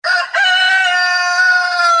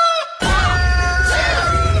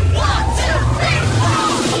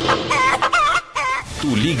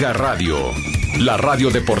Liga Radio, la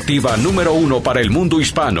radio deportiva número 1 para el mundo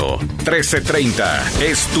hispano. 1330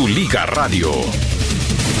 es Tu Liga Radio.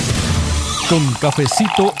 Con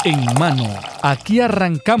cafecito en mano, aquí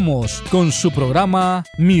arrancamos con su programa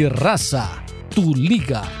Mi Raza, Tu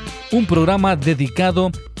Liga. Un programa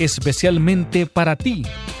dedicado especialmente para ti,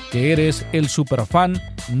 que eres el superfan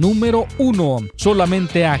número 1.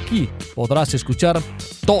 Solamente aquí podrás escuchar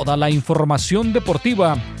toda la información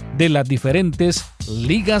deportiva de las diferentes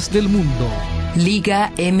ligas del mundo.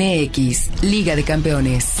 Liga MX, Liga de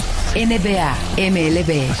Campeones, NBA,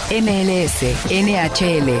 MLB, MLS,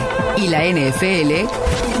 NHL y la NFL.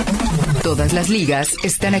 Todas las ligas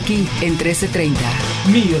están aquí en 1330.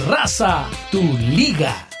 Mi Raza, Tu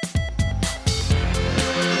Liga.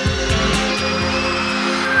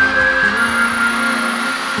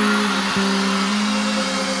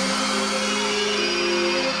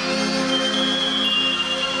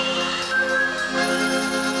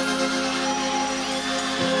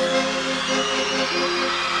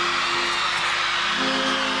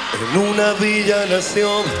 En una villa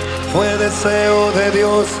nació, fue deseo de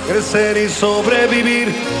Dios crecer y sobrevivir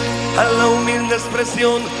a la humilde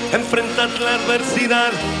expresión, enfrentar la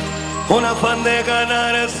adversidad, con afán de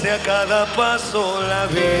ganarse a cada paso la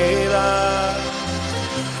vida.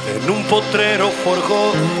 En un potrero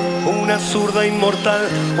forjó una zurda inmortal,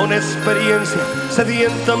 con experiencia,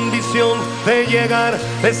 sedienta ambición de llegar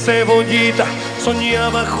de cebollita.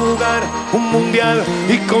 Soñaba jugar un mundial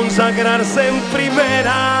y consagrarse en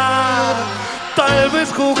primera. Tal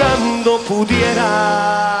vez jugando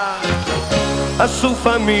pudiera a su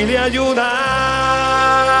familia ayudar.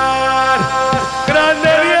 ¡Grande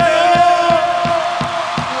Diego!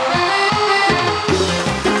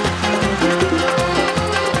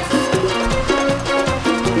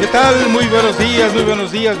 ¿Qué tal? Muy buenos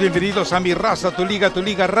días, bienvenidos a Mi Raza, Tu Liga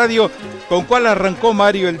Radio. ¿Con cuál arrancó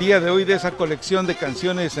Mario el día de hoy de esa colección de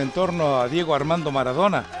canciones en torno a Diego Armando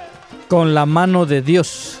Maradona? Con la mano de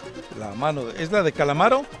Dios. ¿Es la de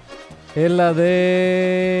Calamaro? Es la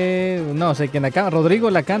de... no sé quién la canta. Rodrigo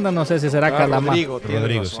la canta, no sé si será Calamaro.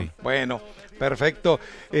 Rodrigo, sí. Bueno, perfecto.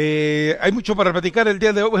 Hay mucho para platicar el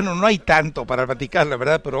día de hoy. Bueno, no hay tanto para platicar, la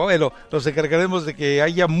verdad, pero bueno, nos encargaremos de que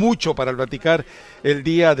haya mucho para platicar el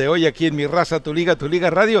día de hoy aquí en Mi Raza, Tu Liga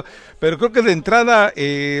Radio. Pero creo que de entrada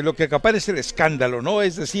lo que acapara es el escándalo, ¿no?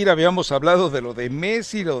 Es decir, habíamos hablado de lo de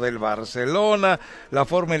Messi, lo del Barcelona, la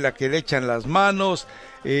forma en la que le echan las manos,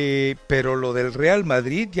 pero lo del Real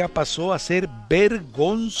Madrid ya pasó a ser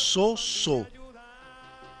vergonzoso.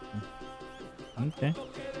 Okay.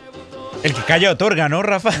 El que calla otorga, ¿no,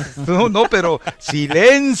 Rafa? No, pero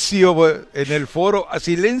silencio en el foro,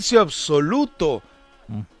 silencio absoluto.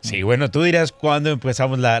 Sí, bueno, tú dirás cuándo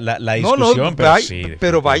empezamos la discusión, pero sí.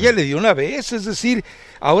 Pero vaya, le dio una vez, es decir,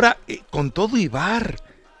 ahora con todo y VAR.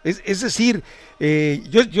 Es decir,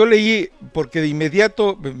 yo leí, porque de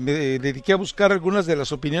inmediato me dediqué a buscar algunas de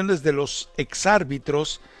las opiniones de los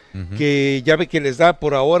exárbitros, que ya ve que les da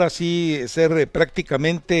por ahora sí ser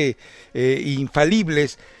prácticamente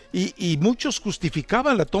infalibles. Y muchos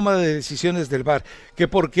justificaban la toma de decisiones del VAR, que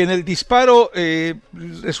porque en el disparo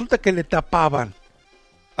resulta que le tapaban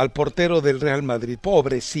al portero del Real Madrid,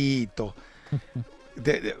 pobrecito,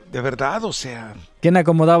 de verdad, o sea. ¿Quién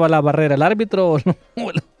acomodaba la barrera, el árbitro o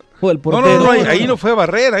el portero? No, ahí no fue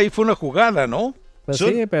barrera, ahí fue una jugada, ¿no? Pues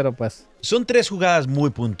sí, pero pues. Son tres jugadas muy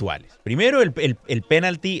puntuales. Primero el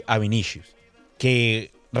penalti a Vinicius,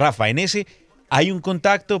 que Rafa, en ese hay un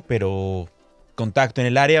contacto, pero... contacto en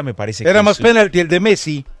el área, me parece que era más penalti el de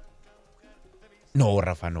Messi. No,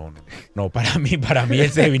 Rafa, no, para mí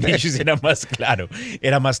el de Vinicius era más claro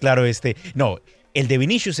no, el de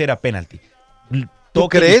Vinicius era penalti.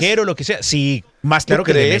 Toque ligero, lo que sea, sí, más claro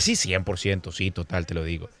que el de Messi, 100%, sí, total, te lo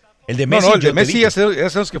digo. El de Messi, no, el de Messi ya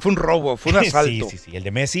sabemos que fue un robo, fue un asalto. Sí, el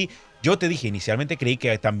de Messi, yo te dije, inicialmente creí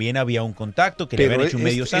que también había un contacto, que le habían hecho un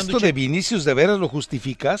medio sándwich. ¿Esto de Vinicius de veras lo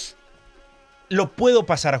justificas? Lo puedo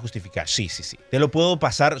pasar a justificar, sí. Te lo puedo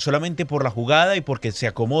pasar solamente por la jugada y porque se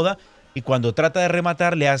acomoda y cuando trata de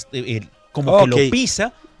rematar le hace como que lo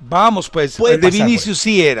pisa. Vamos pues, el de Vinicius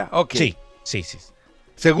sí era. Okay. Sí.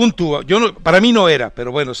 Según tú, para mí no era,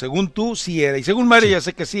 pero bueno, según tú sí era. Y según Mario ya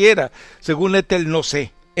sé que sí era. Según Ethel no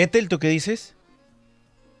sé. Ethel, ¿tú qué dices?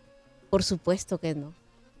 Por supuesto que no.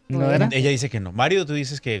 ¿No era? Ella dice que no. Mario, tú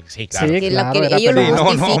dices que sí, claro. Sí, ellos lo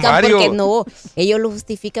justifican Mario. Ellos lo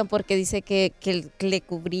justifican porque dice que le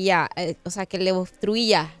cubría, o sea, que le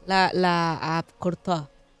obstruía la Courtois.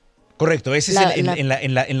 Correcto, ese es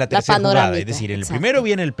en la tercera jugada. Es decir, en el primero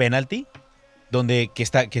viene el penalti, que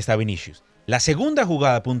está Vinicius. La segunda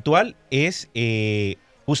jugada puntual es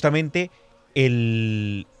justamente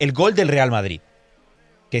el gol del Real Madrid.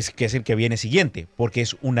 que es el que viene siguiente, porque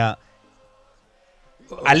es una...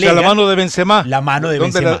 O sea, la mano de Benzema. La mano de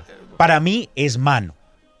Benzema. La... Para mí es mano.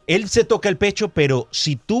 Él se toca el pecho, pero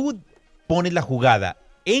si tú pones la jugada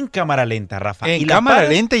en cámara lenta, Rafa. En cámara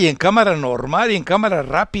lenta y en cámara normal y en cámara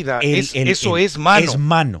rápida. Eso es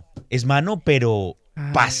mano. Es mano, pero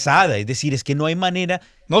pasada. Es decir, es que no hay manera...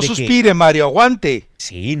 No suspire, Mario, aguante.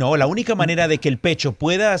 Sí, no. La única manera de que el pecho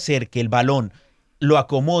pueda hacer que el balón lo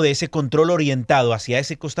acomode, ese control orientado hacia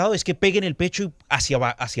ese costado, es que pegue en el pecho hacia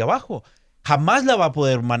abajo. Jamás la va a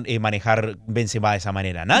poder manejar Benzema de esa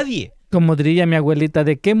manera. Nadie. Como diría mi abuelita,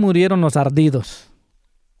 ¿de qué murieron los ardidos?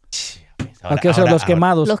 Los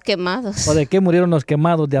quemados. Los quemados. ¿O de qué murieron los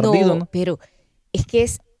quemados de ardido? ¿No? Pero es que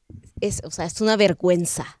es una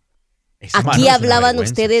vergüenza. Aquí hablaban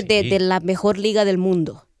ustedes de la mejor liga del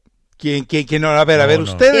mundo. ¿Quién no? A ver,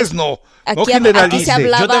 ustedes no. Aquí se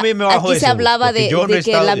hablaba de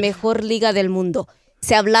que la mejor liga del mundo.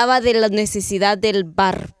 Se hablaba de la necesidad del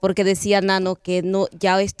VAR, porque decía Nano que no,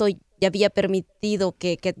 ya había permitido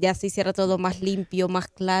que ya se hiciera todo más limpio, más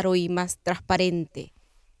claro y más transparente.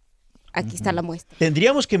 Aquí está la muestra.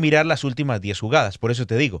 Tendríamos que mirar las últimas 10 jugadas, por eso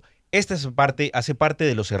te digo, esta hace parte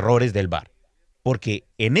de los errores del VAR. Porque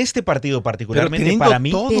en este partido particularmente, para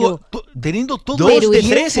mí, teniendo todo 2 de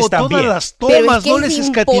 3 están bien. Las tomas, no les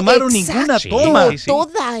escatimaron ninguna toma. Sí.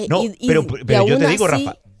 No, pero yo te digo,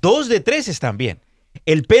 Rafa, 2 de 3 están bien.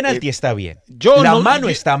 El penalti está bien. La mano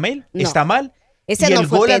está mal. Ese y no el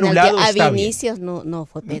fue gol penalti. anulado A está Vinicius no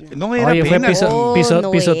fue penalti. No era penalti.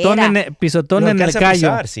 Pisotón en el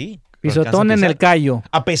callo. Pisotón en el callo.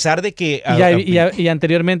 A pesar de que... Y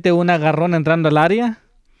anteriormente un agarrón entrando al área.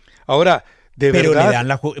 Ahora, de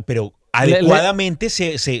verdad... Pero adecuadamente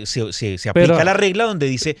se aplica la regla donde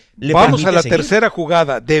dice... Vamos a la tercera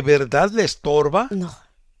jugada. ¿De verdad le estorba? No.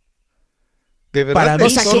 ¿De verdad le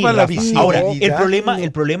estorba la visibilidad? Ahora,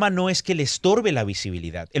 el problema no es que le estorbe la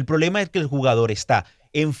visibilidad. El problema es que el jugador está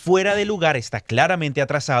en fuera de lugar, está claramente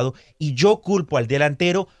atrasado y yo culpo al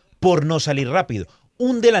delantero por no salir rápido.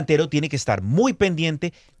 Un delantero tiene que estar muy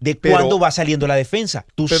pendiente de cuándo va saliendo la defensa.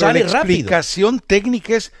 Tú sales rápido. La explicación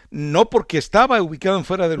técnica es no porque estaba ubicado en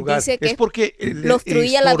fuera de lugar, es porque lo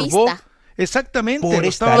obstruía la vista. Exactamente. Por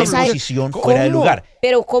estar en posición fuera de lugar.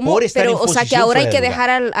 Pero ¿cómo? O sea, que ahora hay que dejar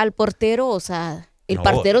al portero, o sea, el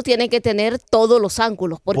portero tiene que tener todos los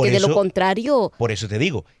ángulos, porque de lo contrario... Por eso te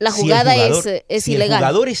digo. La jugada es ilegal. Si el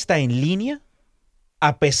jugador está en línea,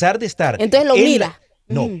 a pesar de estar... Entonces lo mira.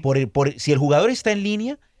 Si el jugador está en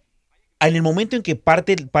línea, en el momento en que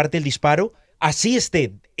parte el disparo, así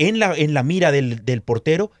esté en la mira del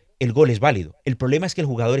portero, el gol es válido. El problema es que el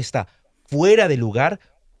jugador está fuera de lugar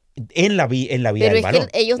en la vida del balón. Pero es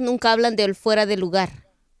que ellos nunca hablan del fuera de lugar.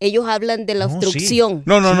 Ellos hablan de la obstrucción. Sí.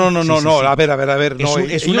 No. A ver.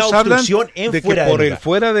 Es una obstrucción en fuera de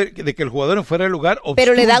lugar. De que el jugador en fuera de lugar obstruye.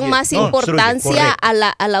 Pero le dan más importancia a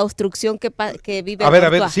la obstrucción que vive. A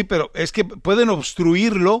ver, sí, pero es que pueden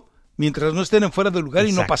obstruirlo mientras no estén en fuera de lugar.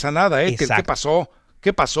 Exacto. Y no pasa nada, Etel. Exacto.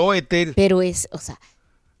 ¿Qué pasó, Etel? Pero es, o sea...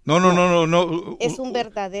 No. Es un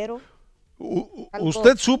verdadero...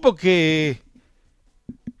 Usted supo que...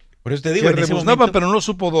 Por eso te digo, que rebuznaba, pero no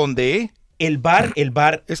supo dónde, ¿eh? El VAR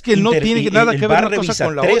es que no tiene nada que ver una cosa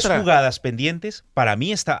con la 3 otra. jugadas pendientes, para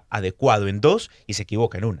mí está adecuado en 2 y se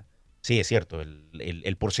equivoca en una. Sí, es cierto,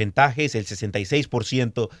 el porcentaje es el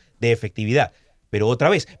 66% de efectividad. Pero otra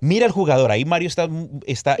vez, mira al jugador, ahí Mario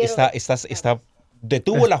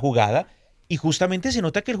detuvo la jugada y justamente se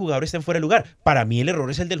nota que el jugador está en fuera de lugar. Para mí el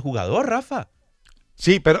error es el del jugador, Rafa.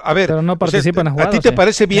 Sí, pero a ver, pero no participa en la jugada. ¿A ti te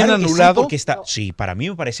parece bien anulado? Sí, para mí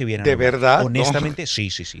me parece bien anulado. ¿De verdad? Honestamente, sí,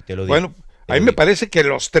 te lo digo. Bueno, a mí me parece que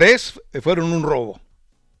los 3 fueron un robo.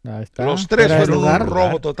 Los 3 fueron un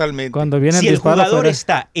robo totalmente. Cuando viene si el jugador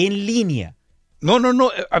está en línea. No,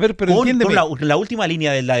 a ver, pero entiéndeme. Con la última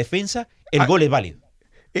línea de la defensa, el gol es válido.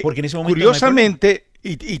 Porque en ese momento curiosamente,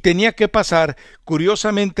 y tenía que pasar,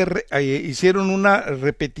 curiosamente hicieron una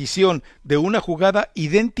repetición de una jugada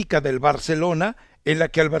idéntica del Barcelona, en la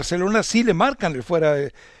que al Barcelona sí le marcan el fuera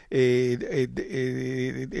de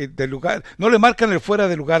lugar, no le marcan el fuera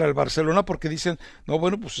de lugar al Barcelona porque dicen, no,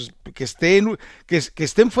 bueno, pues que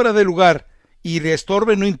estén fuera de lugar y le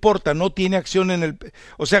estorbe, no importa, no tiene acción en el...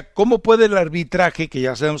 O sea, ¿cómo puede el arbitraje, que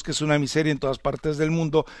ya sabemos que es una miseria en todas partes del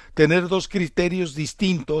mundo, tener 2 criterios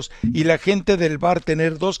distintos y la gente del VAR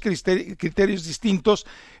tener 2 criterios distintos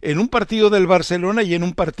en un partido del Barcelona y en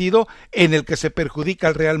un partido en el que se perjudica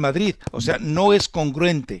al Real Madrid? O sea, no es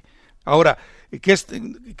congruente. Ahora,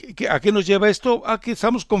 ¿a qué nos lleva esto? A que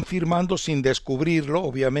estamos confirmando, sin descubrirlo,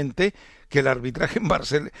 obviamente, que el arbitraje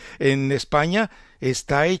en España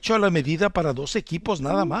está hecho a la medida para 2 equipos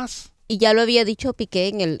nada más. Y ya lo había dicho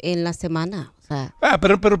Piqué en la semana. O sea,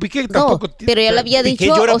 pero Piqué tampoco. No, pero ya lo había Piqué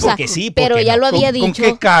dicho. llora O sea, porque sí, pero porque ya no. lo había dicho. ¿Con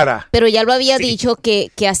qué cara? Pero ya lo había dicho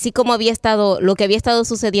que así como había estado, lo que había estado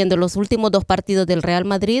sucediendo en los últimos 2 partidos del Real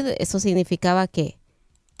Madrid, eso significaba que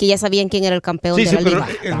ya sabían quién era el campeón de la Liga.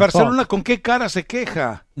 Pero el Barcelona, ¿con qué cara se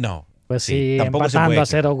queja? No. Pues sí, tampoco empatando a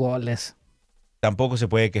 0 goles. Tampoco se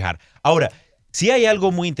puede quejar. Ahora, sí hay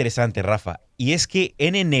algo muy interesante, Rafa, y es que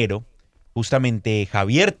en enero, justamente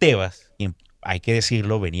Javier Tebas, quien, hay que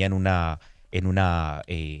decirlo, venía en una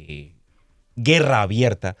guerra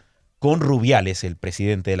abierta con Rubiales, el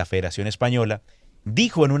presidente de la Federación Española,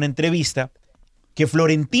 dijo en una entrevista que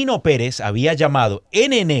Florentino Pérez había llamado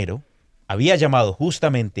en enero,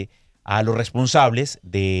 justamente a los responsables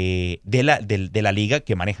de la liga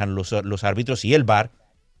que manejan los árbitros y el VAR,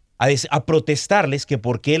 a protestarles que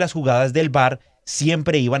por qué las jugadas del VAR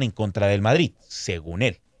siempre iban en contra del Madrid, según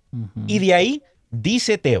él. Y de ahí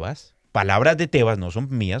dice Tebas, palabras de Tebas, no son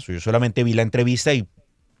mías, yo solamente vi la entrevista y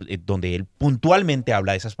donde él puntualmente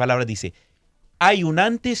habla de esas palabras, dice, hay un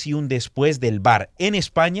antes y un después del VAR en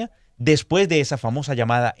España después de esa famosa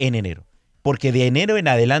llamada en enero. Porque de enero en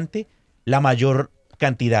adelante, la mayor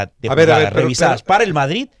cantidad de jugadas revisadas para el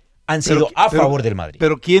Madrid han sido a favor del Madrid.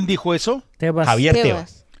 ¿Pero quién dijo eso? Tebas. Javier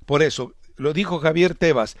Tebas. Por eso, lo dijo Javier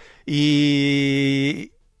Tebas.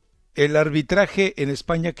 ¿Y el arbitraje en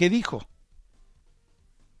España qué dijo?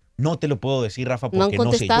 No te lo puedo decir, Rafa, porque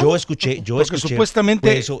no sé. Yo escuché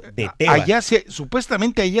supuestamente eso de Tebas.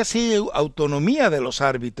 Supuestamente allá sí hay autonomía de los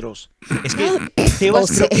árbitros. Es que Tebas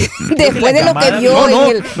después de lo que vio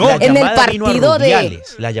en el partido de...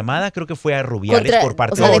 La llamada creo que fue a Rubiales por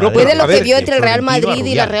parte de después de lo que vio entre el Real Florentino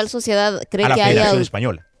Madrid y la Real Sociedad, cree que la haya... Federación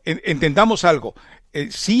Española. Entendamos algo.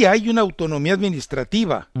 Sí hay una autonomía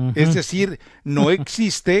administrativa. Es decir, no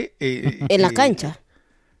existe... en la cancha.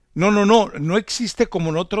 No existe como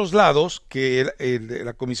en otros lados, que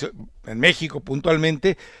la comisión, en México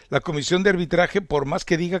puntualmente, la comisión de arbitraje, por más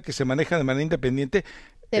que diga que se maneja de manera independiente,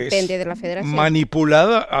 depende de la federación.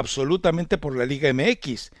 Manipulada absolutamente por la Liga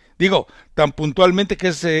MX. Digo, tan puntualmente que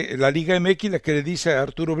es la Liga MX la que le dice a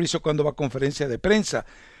Arturo Brizo cuando va a conferencia de prensa.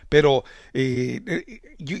 Pero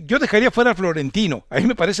yo dejaría fuera a Florentino. A mí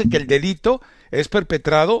me parece que el delito es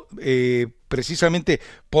perpetrado precisamente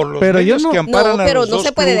por los medios que amparan a los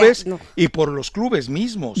dos clubes y por los clubes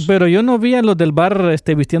mismos. Pero yo no vi a los del VAR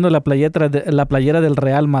vistiendo la playera del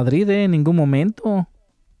Real Madrid en ningún momento.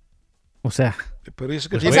 O sea... Pero eso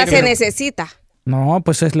que se necesita. No,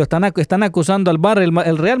 pues están acusando al VAR.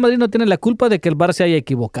 El Real Madrid no tiene la culpa de que el VAR se haya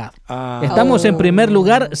equivocado. ¿Estamos en primer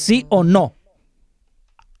lugar, sí o no?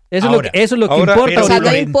 Eso es lo que importa. O sea,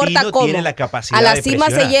 no importa cómo. Tiene la capacidad a la cima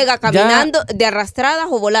se llega caminando, de arrastradas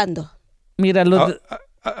o volando. Mira,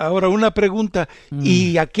 ahora una pregunta.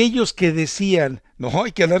 ¿Y aquellos que decían, no,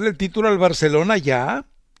 hay que darle el título al Barcelona ya?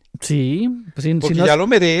 Sí. Porque ya lo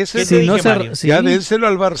merece. Ya dénselo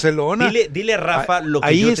al Barcelona. Dile Rafa lo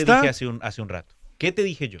que yo te dije hace un rato. ¿Qué te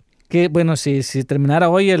dije yo? Que bueno, si terminara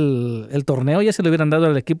hoy el torneo, ya se lo hubieran dado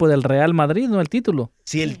al equipo del Real Madrid, no el título.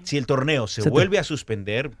 Si el torneo se vuelve a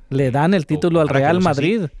suspender, le dan el título al Real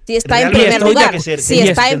Madrid. Si está en primer lugar. Si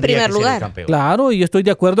está en primer lugar. Claro, y yo estoy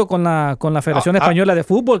de acuerdo con la Federación Española de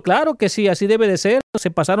Fútbol. Claro que sí, así debe de ser. Se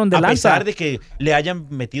pasaron de lanza. A pesar de que le hayan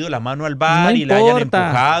metido la mano al VAR y le hayan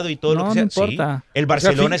empujado y todo lo que sea. No importa. Sí, el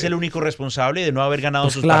Barcelona es el único responsable de no haber ganado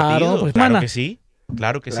sus partidos. Claro que sí.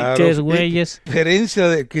 Claro que sí. Diferencia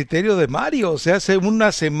de criterio de Mario. O sea, hace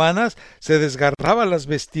unas semanas se desgarraban las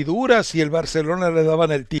vestiduras y el Barcelona le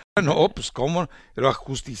daban el título. No, pues cómo. La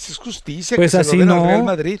justicia es justicia. Pues que así se lo den no. al Real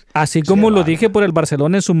Madrid. Así como lo dije por el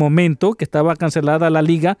Barcelona en su momento, que estaba cancelada la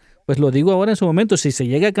liga, pues lo digo ahora en su momento. Si se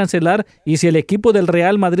llega a cancelar y si el equipo del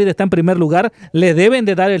Real Madrid está en primer lugar, le deben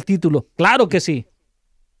de dar el título. Claro que sí.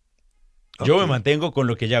 Yo me mantengo con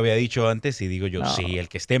lo que ya había dicho antes y digo yo, sí, el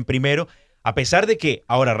que esté en primero. A pesar de que,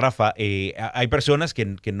 ahora Rafa, hay personas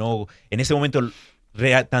que no, en este momento,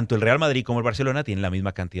 tanto el Real Madrid como el Barcelona tienen la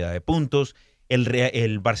misma cantidad de puntos,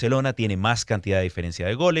 el Barcelona tiene más cantidad de diferencia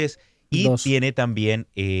de goles y tiene también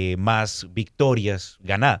más victorias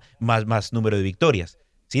ganadas, más número de victorias.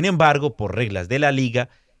 Sin embargo, por reglas de la liga,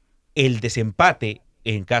 el desempate,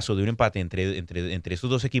 en caso de un empate entre estos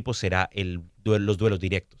dos equipos, será los duelos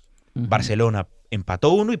directos. Barcelona empató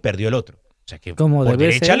uno y perdió el otro. O sea que como por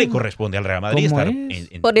derecha ser, le corresponde al Real Madrid estar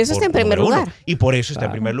por eso está en primer lugar. Y por eso está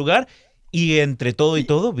en primer lugar. Y entre todo y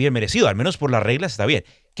todo, bien merecido. Al menos por las reglas está bien.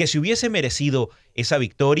 Que si hubiese merecido esa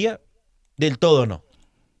victoria, del todo no.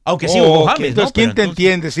 Aunque sí jugó James, entonces, ¿no? ¿quién te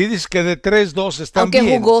entiende? Si dices que de 3-2 están aunque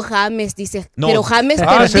bien. Aunque jugó James, dice. No. Pero James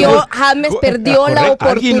perdió la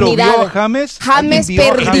oportunidad. ¿Alguien lo vio a James? James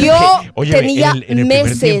perdió, Oye, tenía en el primer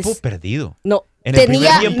meses. tiempo perdido. No, en el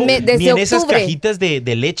tenía primer tiempo, desde ni en esas octubre. cajitas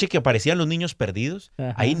de leche que aparecían los niños perdidos,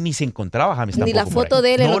 ahí ni se encontraba James tampoco. Ni la foto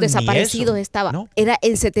de él en los ni desaparecidos eso. estaba. No. Era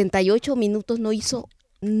en 78 minutos, no hizo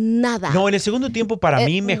nada. No, en el segundo tiempo para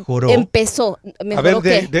mí mejoró. Empezó. ¿Mejoró a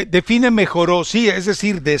ver, define mejoró, sí, es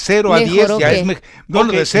decir, de 0 a 10 ya es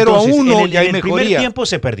bueno, de 0 entonces, a 1 ya hay mejoría. En el primer tiempo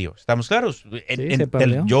se perdió, ¿estamos claros? Se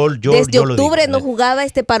perdió. Yo desde lo octubre digo. no jugaba,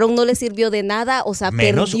 este parón no le sirvió de nada, o sea,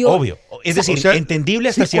 menos perdió. obvio. Es decir, entendible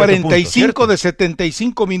hasta si cierto 45 punto, de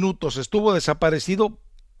 75 minutos estuvo desaparecido,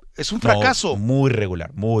 es un fracaso. No, muy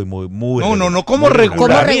regular, muy regular. No, ¿cómo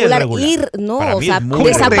regular? ¿Cómo regular? O sea,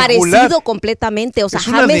 desaparecido completamente. O sea,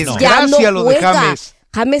 James ya no juega.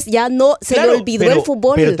 James ya no, se le olvidó el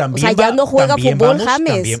fútbol. Pero también o sea, ya no juega fútbol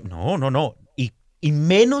James. No. Y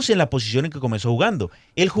menos en la posición en que comenzó jugando.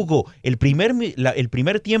 Él jugó el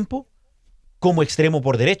primer tiempo como extremo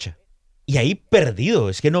por derecha. Y ahí perdido,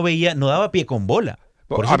 es que no daba pie con bola.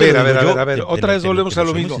 A ver, otra vez volvemos a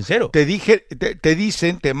lo mismo.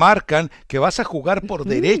 Te marcan que vas a jugar por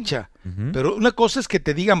derecha, pero una cosa es que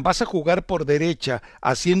te digan vas a jugar por derecha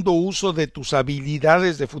haciendo uso de tus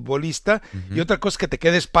habilidades de futbolista y otra cosa es que te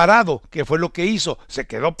quedes parado, que fue lo que hizo, se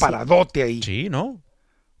quedó paradote ahí. Sí, ¿no?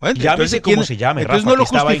 Bueno, llámese como se llame, entonces Rafa, no lo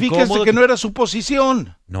justifiques de que no era su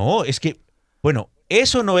posición. No, es que, bueno,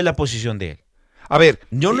 eso no es la posición de él. A ver.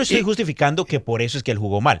 Yo no estoy justificando que por eso es que él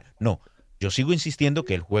jugó mal, no. Yo sigo insistiendo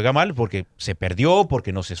que él juega mal porque se perdió,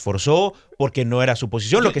 porque no se esforzó, porque no era su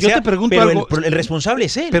posición, lo que sea. Te pregunto pero algo, el responsable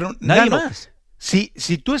es él, pero nadie más. Si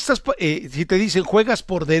tú estás, si te dicen juegas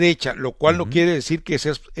por derecha, lo cual no quiere decir que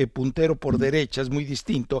seas puntero por derecha, es muy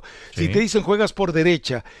distinto. Sí. Si te dicen juegas por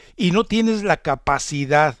derecha y no tienes la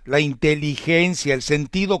capacidad, la inteligencia, el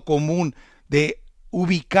sentido común de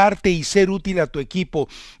ubicarte y ser útil a tu equipo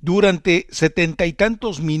durante 70 y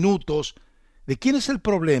tantos minutos, ¿de quién es el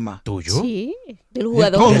problema? ¿Tuyo? Sí, del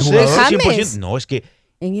jugador. Entonces, de James. No, es que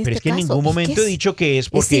pero es que en ningún momento he dicho que es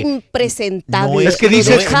porque... Es impresentable. Es que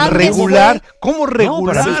dices regular. ¿Cómo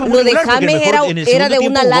regular? Lo de James era de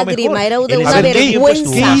una lágrima, era de una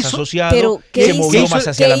vergüenza. Pero ¿qué hizo? Más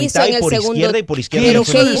hacia la mitad y por izquierda y por izquierda. ¿Pero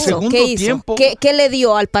qué hizo? ¿Qué le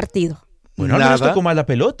dio al partido? Bueno, no les tocó más la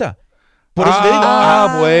pelota. Por eso te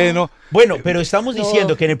digo. Bueno. Bueno, pero estamos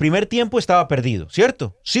diciendo que en el primer tiempo estaba perdido,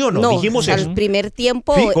 ¿cierto? ¿Sí o no? Dijimos eso. El primer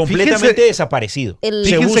tiempo... completamente desaparecido.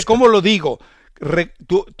 Fíjense cómo lo digo.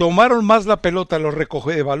 Tomaron más la pelota los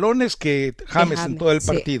balones que James en todo el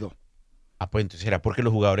partido. Pues entonces era porque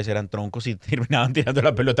los jugadores eran troncos y terminaban tirando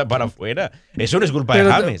la pelota para afuera. Eso no es culpa de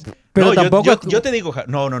James. Pero tampoco... yo te digo,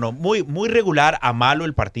 no, muy regular a malo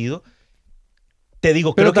el partido. Te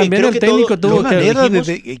digo, pero creo también que el técnico tuvo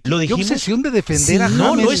que lo dijimos. ¿Qué obsesión de defender a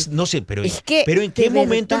James? No sé, pero ¿en qué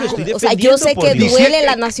momento lo estoy defendiendo? O sea, yo sé que duele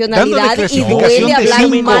la nacionalidad y duele hablar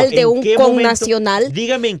mal de un connacional.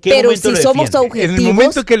 Dígame en qué pero momento si somos objetivos. En el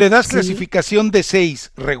momento que le das clasificación de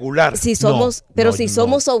 6, regular. Si somos, si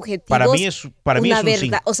somos objetivos. Para mí es un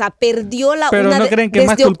 5. O sea, perdió la pero no creen que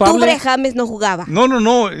desde más culpable. Octubre James no jugaba.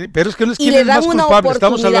 No, pero es que no es quién es más culpable,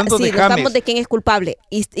 estamos hablando de James. No estamos de quién es culpable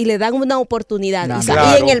y le dan una oportunidad.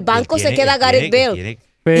 Claro. Y en el banco se queda Gareth Bale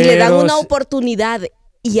y le dan una oportunidad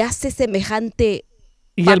y hace semejante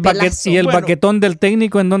papelazo. Y el baquetón del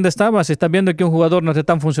técnico, ¿en dónde estaba? Si estás viendo que un jugador no te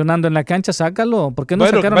está funcionando en la cancha, sácalo. ¿Por qué no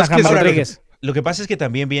sacaron a James Rodríguez? Lo que pasa es que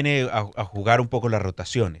también viene a jugar un poco las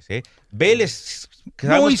rotaciones. Bale es...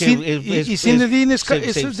 y Zinedine es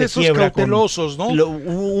de esos cautelosos, ¿no?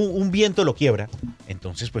 Un viento lo quiebra.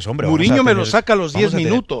 Entonces, pues hombre, Mourinho me lo saca a los 10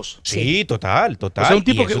 minutos. Sí, total. O sea, un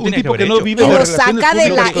tipo que no vive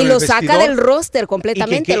y lo saca del roster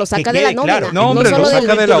completamente, lo saca de la nómina. No, hombre, lo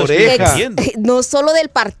saca de la oreja. No solo del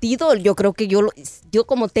partido, yo creo que yo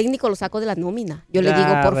como técnico lo saco de la nómina. Yo le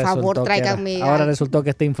digo, por favor, tráiganme. Ahora resultó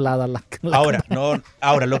que está inflada la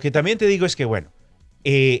Ahora, lo que también te digo es que, bueno,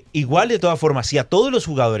 igual de todas formas, si a todos los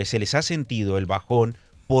jugadores se les ha sentido el bajón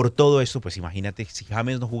por todo esto, pues imagínate si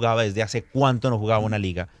James no jugaba desde hace cuánto no jugaba una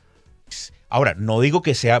liga. Ahora, no digo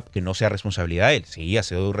que no sea responsabilidad de él, sí, ha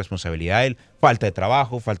sido responsabilidad de él, falta de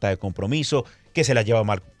trabajo, falta de compromiso, que se la lleva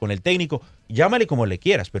mal con el técnico, llámale como le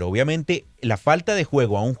quieras, pero obviamente la falta de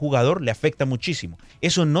juego a un jugador le afecta muchísimo,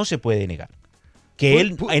 eso no se puede negar. que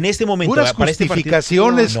él en este momento puras para este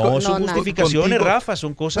justificaciones. partido, no son justificaciones, Rafa,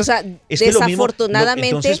 son cosas. O sea, es desafortunadamente,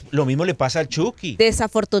 que entonces lo mismo le pasa al Chucky.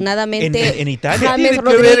 Desafortunadamente, en Italia James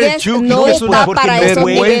Rodríguez no está para ese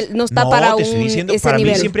nivel, no está para te estoy diciendo, ese para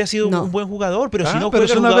nivel. mí siempre ha sido un buen jugador, pero si no pero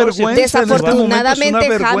juega es una jugador, vergüenza.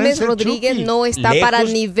 Desafortunadamente, James Rodríguez no está para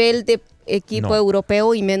el nivel de equipo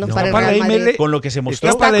europeo y menos para el Real Madrid. Con lo que se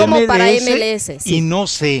mostró. Está como para MLS. Sí. Y no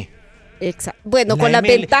sé. Exacto. Bueno, con la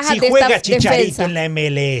ventaja de esta defensa. En la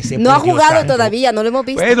MLS. No ha jugado todavía, no lo hemos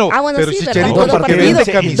visto. Bueno, pero sí,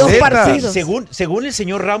 ¿verdad? Dos partidos. Según el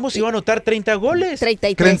señor Ramos iba a anotar 30 goles.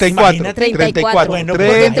 34. Bueno,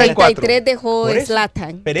 33 dejó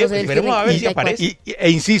Zlatan. Esperemos a ver si aparece.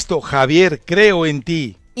 E insisto, Javier, creo en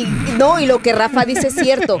ti. Y lo que Rafa dice es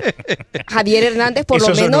cierto. Javier Hernández, por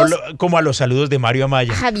lo menos. Como a los saludos de Mario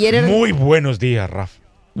Amaya. Muy buenos días, Rafa.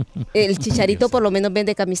 El Chicharito por lo menos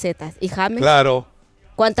vende camisetas. ¿Y James? Claro.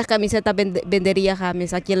 ¿Cuántas camisetas vendería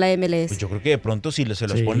James aquí en la MLS? Pues yo creo que de pronto si se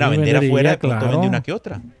los ponen a vender afuera, de pronto vende una que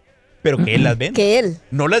otra. Pero que él las venda. Que él.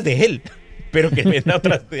 No las de él, pero que venda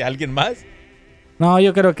otras de alguien más. No,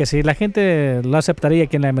 yo creo que sí. La gente lo aceptaría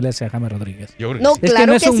aquí en la MLS a James Rodríguez. Yo creo que no, sí.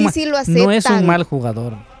 claro que sí lo aceptan. No es un mal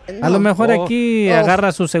jugador. A lo mejor aquí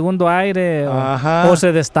agarra su segundo aire o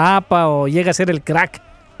se destapa o llega a ser el crack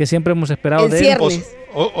que siempre hemos esperado de él.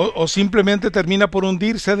 O simplemente termina por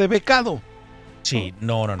hundirse de becado. Sí,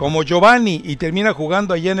 no. Como Giovanni y termina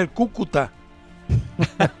jugando allá en el Cúcuta.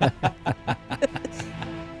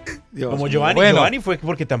 Como Giovanni fue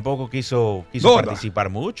porque tampoco quiso participar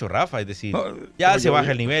mucho, Rafa. Es decir, se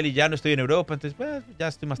baja el nivel y ya no estoy en Europa, entonces ya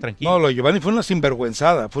estoy más tranquilo. No, lo de Giovanni fue una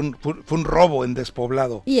sinvergüenzada, fue un robo en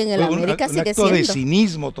Despoblado. Y en el América sigue siendo. Un acto de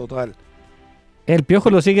cinismo total. El Piojo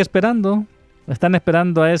lo sigue esperando. Están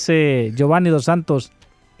esperando a ese Giovanni Dos Santos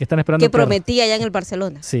que están esperando. Que prometía allá en el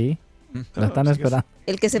Barcelona. Sí, lo están esperando.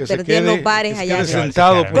 El que se perdió en los bares allá.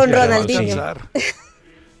 Sentado con Ronaldinho.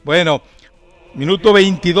 Bueno, minuto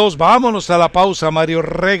 22, vámonos a la pausa, Mario.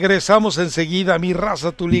 Regresamos enseguida a Mi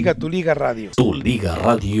Raza, Tu Liga Radio. Tu Liga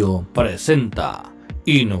Radio presenta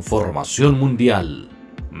Información Mundial,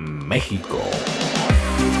 México.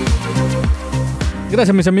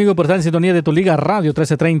 Gracias, mis amigos, por estar en sintonía de Tu Liga Radio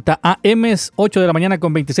 1330 AM, 8 de la mañana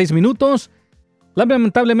con 26 minutos.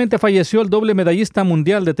 Lamentablemente falleció el doble medallista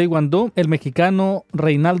mundial de taekwondo, el mexicano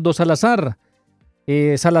Reinaldo Salazar.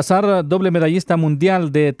 Salazar, doble medallista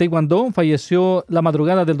mundial de taekwondo, falleció la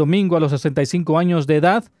madrugada del domingo a los 65 años de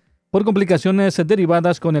edad por complicaciones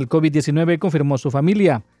derivadas con el COVID-19, confirmó su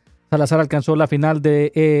familia. Salazar alcanzó la final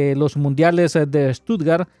de los mundiales de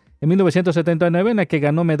Stuttgart en 1979, en la que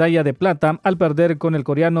ganó medalla de plata al perder con el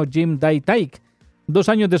coreano Jim Dae-taek. 2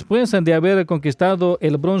 años después de haber conquistado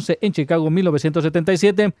el bronce en Chicago en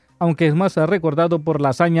 1977, aunque es más recordado por la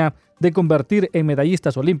hazaña de convertir en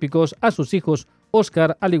medallistas olímpicos a sus hijos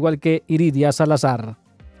Oscar, al igual que Iridia Salazar.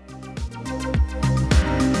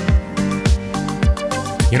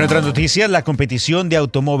 Y en otras noticias, la competición de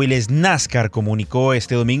automóviles NASCAR comunicó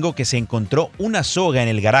este domingo que se encontró una soga en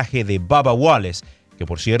el garaje de Bubba Wallace, que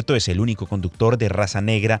por cierto es el único conductor de raza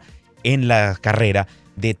negra en la carrera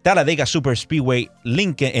de Talladega Superspeedway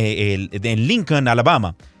en Lincoln,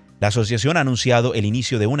 Alabama. La asociación ha anunciado el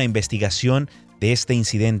inicio de una investigación de este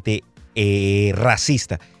incidente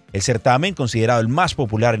racista. El certamen, considerado el más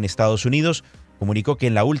popular en Estados Unidos, comunicó que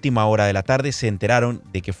en la última hora de la tarde se enteraron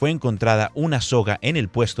de que fue encontrada una soga en el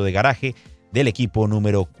puesto de garaje del equipo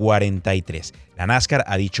número 43. La NASCAR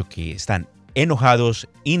ha dicho que están enojados,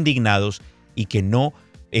 indignados y que no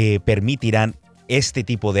permitirán este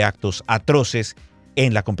tipo de actos atroces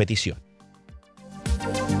en la competición.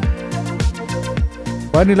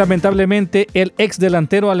 Bueno, y lamentablemente el ex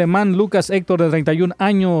delantero alemán Lucas Héctor, de 31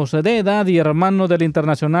 años de edad y hermano del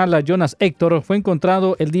internacional Jonas Héctor, fue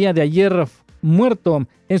encontrado el día de ayer muerto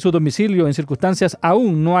en su domicilio en circunstancias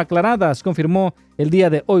aún no aclaradas, confirmó el día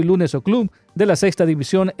de hoy lunes el club de la sexta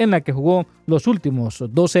división en la que jugó los últimos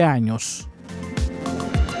 12 años.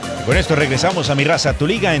 Con esto regresamos a Mi Raza, Tu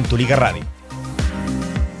Liga en Tu Liga Radio.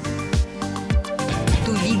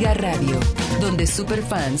 Tu Liga Radio, donde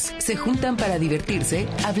superfans se juntan para divertirse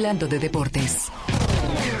hablando de deportes.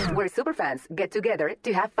 Where superfans get together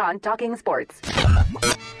to have fun talking sports.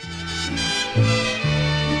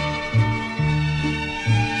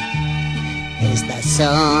 Estas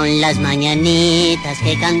son las mañanitas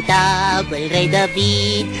que cantaba el rey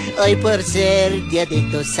David. Hoy por ser día de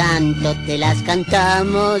tu santo te las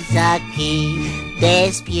cantamos aquí.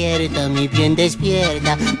 Despierta, mi bien,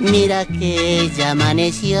 despierta. Mira que ya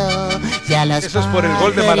amaneció. Ya las ¿Eso es por el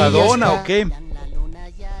gol de Maradona o qué?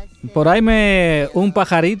 Por ahí un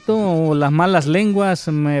pajarito o las malas lenguas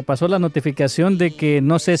me pasó la notificación de que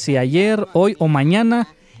no sé si ayer, hoy o mañana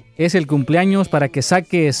es el cumpleaños para que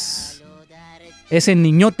saques ese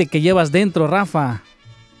niñote que llevas dentro, Rafa.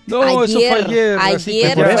 No, eso fue ayer.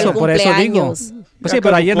 Ayer por eso digo. Pues sí,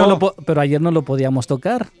 pero ayer no lo podíamos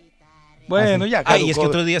tocar. Bueno, ya. ¿Y es que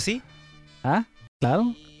otro día sí? Ah,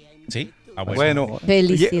 claro. Sí. Bueno,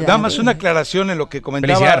 felicidades. Nada más una aclaración en lo que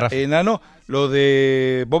comentaba Enano, lo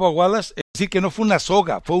de Boba Wallace, es decir, que no fue una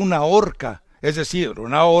soga, fue una horca, es decir,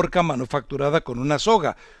 una horca manufacturada con una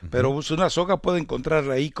soga, pero una soga puede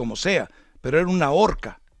encontrarla ahí como sea, pero era una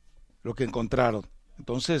horca lo que encontraron.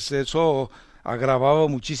 Entonces eso agravaba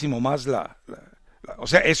muchísimo más o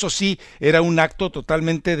sea, eso sí, era un acto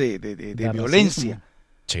totalmente de violencia.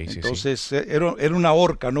 Sí, entonces era una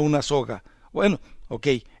horca, no una soga. Bueno, ok,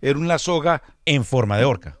 era una soga. En forma de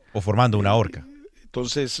horca, o formando una horca.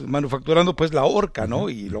 Entonces, manufacturando pues la horca, ¿no?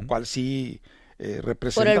 Y lo cual sí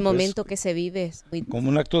representa. Por el momento que se vive. Como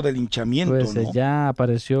un acto de linchamiento, pues, ¿no? Ya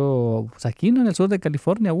apareció, pues aquí, ¿no? En el sur de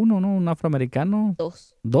California, uno, ¿no? Un afroamericano.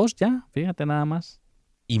 Dos ya, fíjate nada más.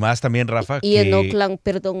 Y más también, Rafa. Y en Oakland,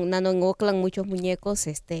 en Oakland muchos muñecos,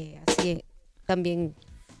 así, también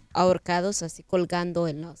ahorcados, así colgando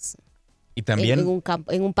en un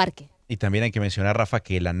parque. Y también hay que mencionar, Rafa,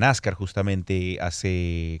 que la NASCAR justamente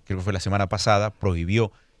creo que fue la semana pasada,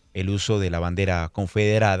 prohibió el uso de la bandera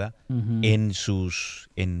confederada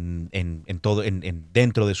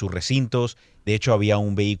dentro de sus recintos. De hecho, había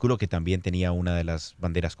un vehículo que también tenía una de las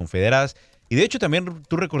banderas confederadas. Y de hecho, también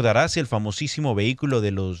tú recordarás el famosísimo vehículo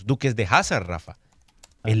de los Duques de Hazzard, Rafa.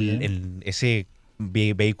 Ese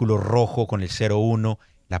vehículo rojo con el 01.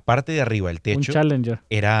 La parte de arriba, el techo, un Challenger,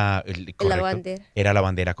 era la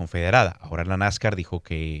bandera confederada. Ahora la NASCAR dijo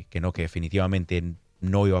que no, que definitivamente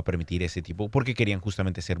no iba a permitir ese tipo, porque querían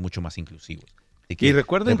justamente ser mucho más inclusivos. Y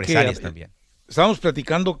recuerden que también. Estábamos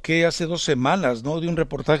platicando que hace 2 semanas, ¿no? De un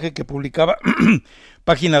reportaje que publicaba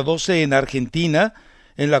Página 12 en Argentina,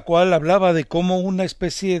 en la cual hablaba de cómo una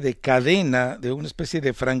especie de cadena, de una especie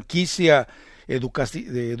de franquicia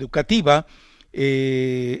educativa,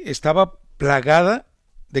 estaba plagada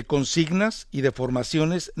de consignas y de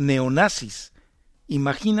formaciones neonazis.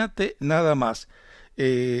 Imagínate nada más.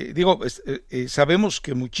 Sabemos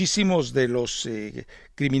que muchísimos de los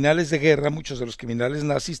criminales de guerra, muchos de los criminales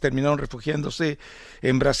nazis terminaron refugiándose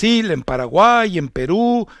en Brasil, en Paraguay, en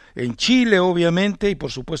Perú, en Chile obviamente y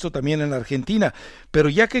por supuesto también en Argentina, pero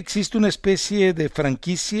ya que existe una especie de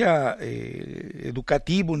franquicia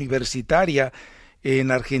educativa, universitaria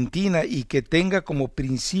en Argentina y que tenga como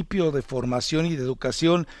principio de formación y de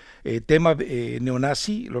educación tema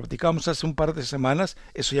neonazi, lo platicábamos hace un par de semanas,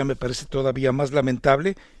 eso ya me parece todavía más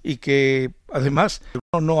lamentable y que además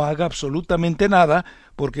no haga absolutamente nada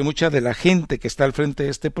porque mucha de la gente que está al frente de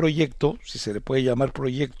este proyecto, si se le puede llamar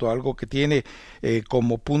proyecto, algo que tiene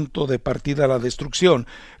como punto de partida la destrucción,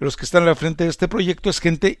 los que están al frente de este proyecto es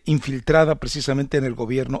gente infiltrada precisamente en el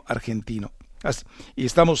gobierno argentino. Y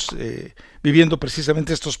estamos viviendo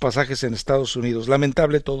precisamente estos pasajes en Estados Unidos.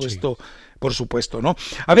 Lamentable todo esto, por supuesto, ¿no?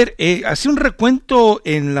 A ver, hacía un recuento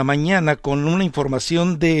en la mañana con una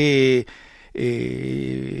información de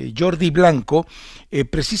Jordi Blanco,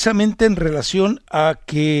 precisamente en relación a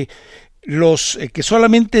que que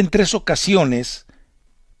solamente en 3 ocasiones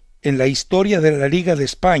en la historia de la Liga de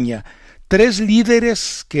España 3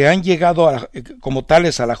 líderes que han llegado como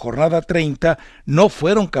tales a la jornada 30 no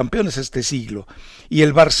fueron campeones este siglo. Y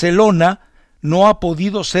el Barcelona no ha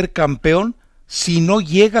podido ser campeón si no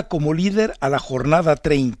llega como líder a la jornada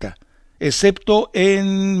 30, excepto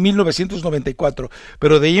en 1994.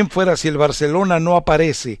 Pero de ahí en fuera, si el Barcelona no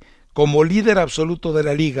aparece como líder absoluto de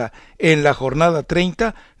la liga en la jornada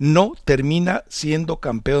 30, no termina siendo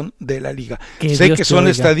campeón de la liga. Sé que son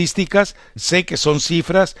estadísticas, sé que son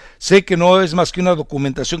cifras, sé que no es más que una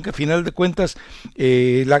documentación que a final de cuentas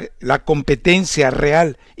la competencia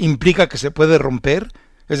real implica que se puede romper,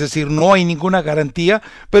 es decir, no hay ninguna garantía,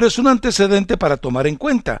 pero es un antecedente para tomar en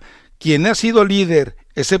cuenta. Quien ha sido líder,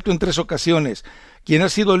 excepto en 3 ocasiones, quien ha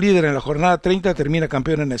sido líder en la jornada 30 termina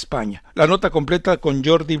campeón en España. La nota completa con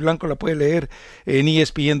Jordi Blanco la puede leer en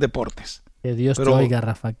ESPN Deportes. Que Dios te oiga,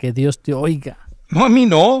 Rafa, que Dios te oiga. No, a mí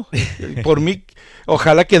no. Por mí,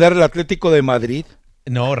 ojalá quedara el Atlético de Madrid.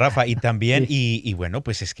 No, Rafa, y también, y bueno,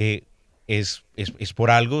 pues es que es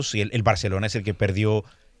por algo, si el Barcelona es el que perdió,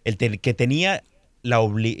 que tenía la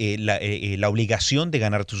obligación de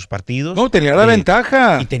ganar sus partidos. No, tenía la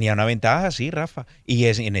ventaja. Y tenía una ventaja, sí, Rafa. Y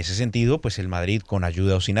en ese sentido, pues el Madrid, con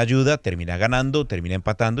ayuda o sin ayuda, termina ganando, termina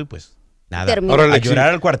empatando y pues nada. Ahora a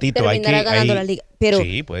llorar al cuartito. Terminará ganando la liga. Pero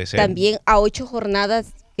sí, puede ser. También a 8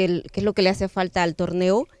 jornadas, que es lo que le hace falta al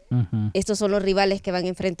torneo, Estos son los rivales que van a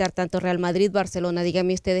enfrentar tanto Real Madrid, Barcelona.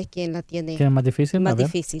 Díganme ustedes quién la tiene. ¿Quién es más difícil? Más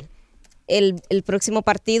difícil. El próximo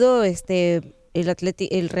partido,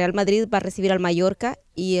 el Real Madrid va a recibir al Mallorca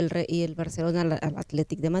y el Barcelona al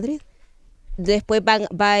Athletic de Madrid. Después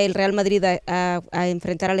va el Real Madrid a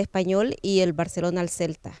enfrentar al Español y el Barcelona al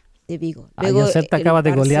Celta de Vigo. Luego, el Celta acaba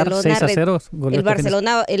de golear 6-0. El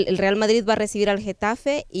Barcelona, el Real Madrid va a recibir al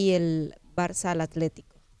Getafe y el Barça al Atlético.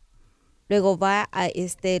 Luego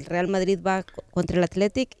el Real Madrid va contra el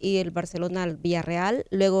Athletic y el Barcelona al Villarreal.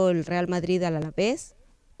 Luego el Real Madrid al Alavés,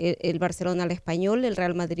 el Barcelona al Español, el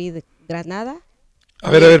Real Madrid Granada.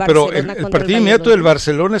 A ver, pero el partido inmediato del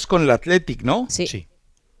Barcelona es con el Athletic, ¿no? Sí.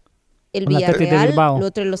 El Villarreal, el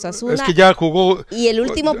otro el Osasuna. Es que ya jugó. Y el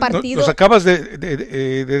último partido. Nos acabas de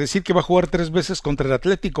decir que va a jugar 3 veces contra el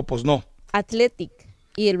Atlético, pues no. Athletic.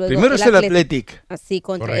 Y luego primero es el Athletic. Así,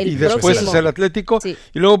 contra el y después próximo. es el Atlético. Sí.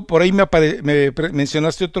 Y luego por ahí me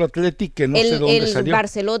mencionaste otro Athletic que no sé dónde salió. El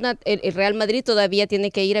Barcelona, el Real Madrid todavía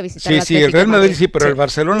tiene que ir a visitar al Atlético. Sí, el Real Madrid sí, pero el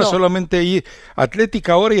Barcelona solamente ahí.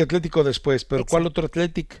 Atlético ahora y Atlético después. ¿Pero ¿cuál otro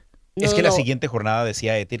Athletic? La siguiente jornada,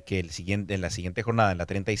 decía Etir, que en la siguiente jornada, en la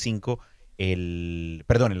 35, en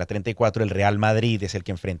la 34, el Real Madrid es el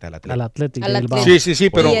que enfrenta al Atlético. Sí,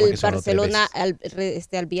 pero... Y el Barcelona al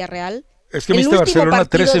Villarreal. Es que viste Barcelona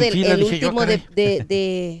 3 en fila. El último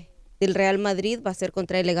del Real Madrid va a ser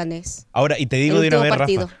contra el Leganés. Ahora, y te digo de una vez,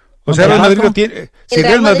 partido. Rafa. O sea, el Real Madrid lo tiene... El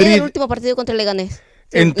Real Madrid es el último partido contra el Leganés.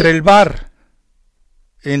 Entre el VAR,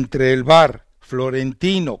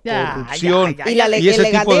 Florentino, corrupción y ese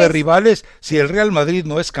tipo de rivales, si el Real Madrid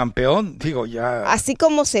no es campeón, digo ya... Así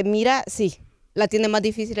como se mira, sí, la tiene más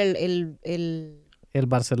difícil el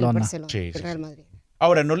Barcelona. El Real Madrid.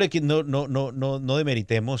 Ahora, no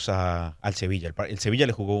demeritemos al Sevilla. El Sevilla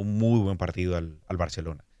le jugó un muy buen partido al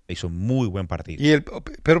Barcelona. Le hizo un muy buen partido.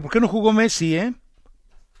 ¿Pero por qué no jugó Messi,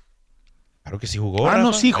 Claro que sí jugó. Ah, Rafa.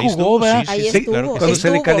 no, sí jugó, ¿verdad? Ahí estuvo. Claro Cuando se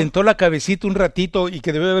le calentó la cabecita un ratito y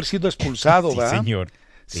que debe haber sido expulsado, ¿verdad? Sí, señor.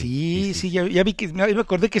 Sí, ya vi que me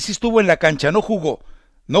acordé que sí estuvo en la cancha, no jugó.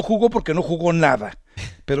 No jugó porque no jugó nada,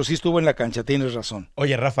 pero sí estuvo en la cancha, tienes razón.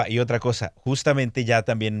 Oye, Rafa, y otra cosa, justamente ya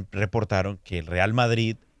también reportaron que el Real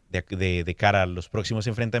Madrid, de cara a los próximos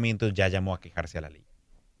enfrentamientos, ya llamó a quejarse a la liga.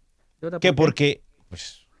 ¿Qué? Porque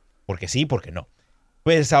sí, porque no.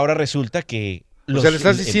 Pues ahora resulta que... O sea, le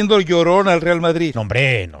estás diciendo llorón al Real Madrid. No,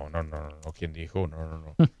 hombre, no, ¿quién dijo?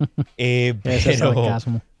 No.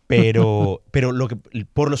 Pero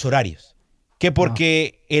por los horarios. Que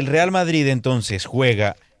porque el Real Madrid entonces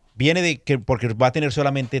juega, porque va a tener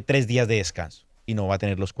solamente 3 días de descanso y no va a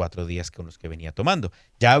tener los 4 días con los que venía tomando.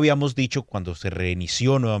 Ya habíamos dicho cuando se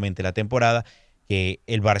reinició nuevamente la temporada que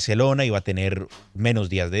el Barcelona iba a tener menos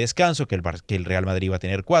días de descanso, que el Real Madrid iba a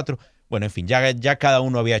tener 4. Bueno, en fin, ya cada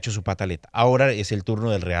uno había hecho su pataleta. Ahora es el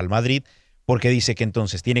turno del Real Madrid, porque dice que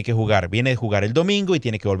entonces viene de jugar el domingo y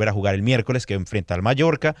tiene que volver a jugar el miércoles, que enfrenta al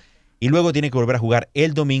Mallorca, y luego tiene que volver a jugar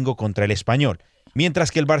el domingo contra el Español.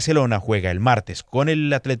 Mientras que el Barcelona juega el martes con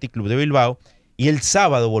el Athletic Club de Bilbao y el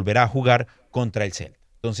sábado volverá a jugar contra el Celta.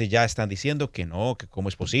 Entonces ya están diciendo que no, que cómo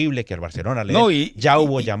es posible, que al Barcelona ya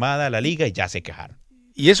hubo llamada a la liga y ya se quejaron.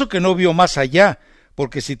 Y eso que no vio más allá.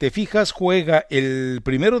 Porque si te fijas, juega el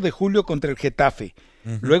 1 de julio contra el Getafe,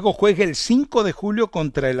 luego juega el 5 de julio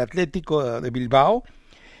contra el Atlético de Bilbao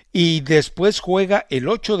y después juega el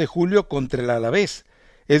 8 de julio contra el Alavés.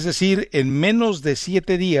 Es decir, en menos de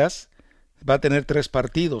 7 días va a tener 3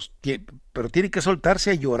 partidos, pero tiene que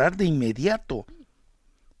soltarse a llorar de inmediato.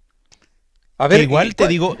 A ver, igual te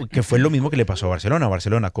digo que fue lo mismo que le pasó a Barcelona.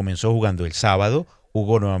 Barcelona comenzó jugando el sábado,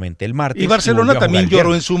 jugó nuevamente el martes. Y Barcelona también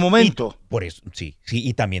lloró en su momento. Por eso, sí,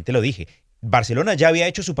 y también te lo dije. Barcelona ya había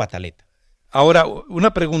hecho su pataleta. Ahora,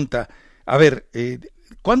 una pregunta. A ver,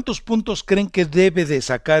 ¿cuántos puntos creen que debe de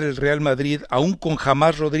sacar el Real Madrid, aún con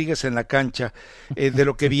James Rodríguez en la cancha, de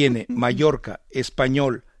lo que viene? Mallorca,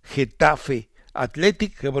 Español, Getafe,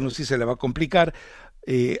 Athletic, que bueno, sí se le va a complicar,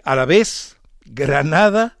 Alavés,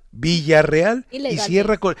 Granada, Villarreal y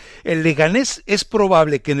cierra con... El Leganés es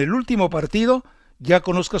probable que en el último partido ya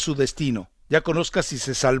conozca su destino, ya conozca si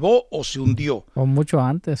se salvó o se hundió. O mucho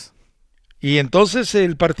antes. Y entonces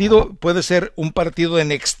el partido puede ser un partido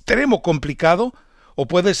en extremo complicado o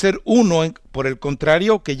puede ser uno, por el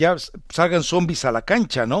contrario, que ya salgan zombies a la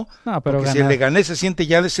cancha, ¿no? No, pero porque si el Leganés se siente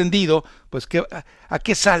ya descendido, pues ¿a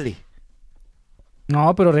qué sale?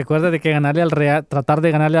 No, pero recuerda de que tratar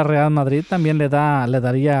de ganarle al Real Madrid también le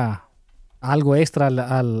daría algo extra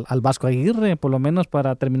al Vasco Aguirre, por lo menos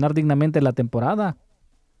para terminar dignamente la temporada.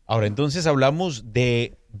 Ahora, entonces hablamos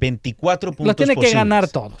de 24 puntos los tiene posibles. Que ganar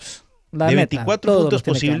todos. De 24 puntos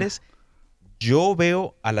posibles, yo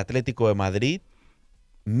veo al Atlético de Madrid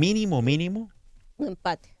mínimo, un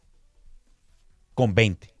empate. Con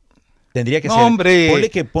 20. Tendría que no, ser.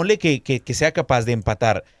 Hombre. Ponle que sea capaz de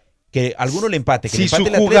empatar. Que alguno le empate. Que si le empate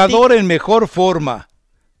su el jugador en mejor forma,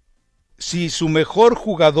 si su mejor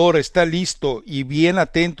jugador está listo y bien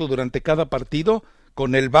atento durante cada partido,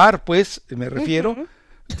 con el VAR, pues, me refiero,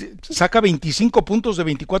 saca 25 puntos de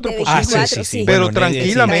 24 posibles. Sí. Pero bueno,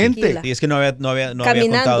 tranquilamente. Sí, es que no había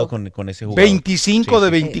contado con ese jugador. 25 de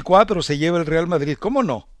 24 se lleva el Real Madrid. ¿Cómo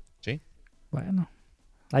no? Sí. Bueno.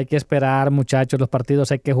 Hay que esperar, muchachos, los partidos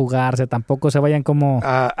hay que jugarse, tampoco se vayan como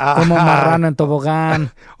marrano en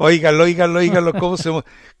tobogán. Óigalo, cómo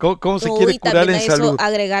se quiere curar en salud.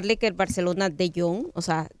 Agregarle que el Barcelona de Jong, o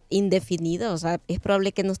sea, indefinido, o sea, es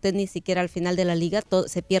probable que no esté ni siquiera al final de la liga,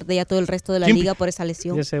 se pierde ya todo el resto de la liga por esa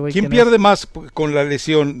lesión. ¿Quién pierde más con la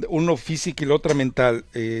lesión? ¿Uno físico y la otra mental?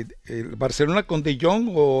 ¿El Barcelona con De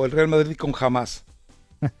Jong o el Real Madrid con Jamás?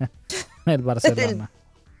 El Barcelona.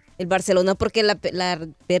 El Barcelona, porque la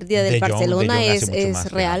pérdida del Barcelona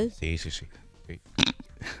es real. Sí.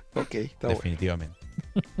 Ok, está definitivamente.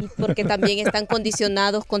 Y porque también están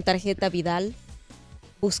condicionados con tarjeta Vidal,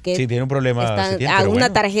 Busquets. Sí, tiene un problema.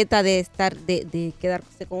 Una tarjeta de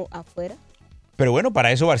quedarse afuera. Pero bueno,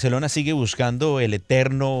 para eso Barcelona sigue buscando el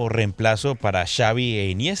eterno reemplazo para Xavi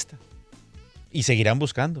e Iniesta. Y seguirán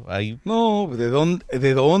buscando. Ahí. No, ¿de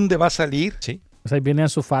dónde va a salir? Sí. Pues ahí viene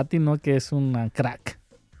Ansu Fati, ¿no? Que es una crack.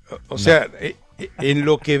 O sea, en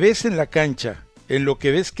lo que ves en la cancha, en lo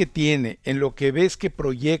que ves que tiene, en lo que ves que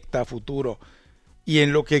proyecta a futuro y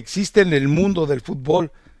en lo que existe en el mundo del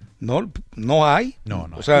fútbol, no hay. No.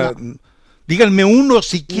 O sea, díganme uno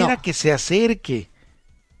siquiera que se acerque.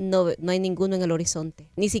 No hay ninguno en el horizonte,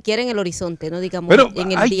 ni siquiera en el horizonte, no digamos. Pero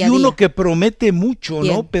en el hay día a día. uno que promete mucho,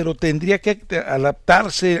 ¿Quién? ¿no? Pero tendría que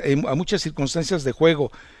adaptarse a muchas circunstancias de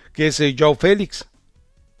juego, que es Joao Félix.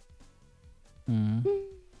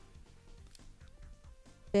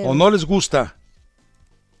 ¿O no les gusta?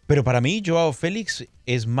 Pero para mí Joao Félix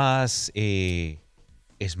es más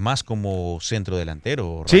como centro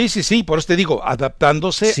delantero. Sí, por eso te digo,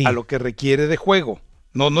 adaptándose a lo que requiere de juego.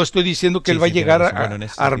 No estoy diciendo que él va a llegar a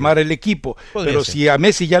armar el equipo, pero si a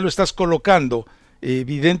Messi ya lo estás colocando,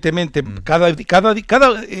 evidentemente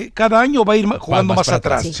cada año va a ir jugando más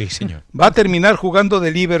atrás. Sí, señor. Va a terminar jugando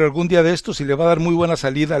de líbero algún día de estos y le va a dar muy buena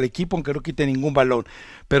salida al equipo, aunque no quite ningún balón.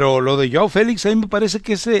 Pero lo de Joao Félix, a mí me parece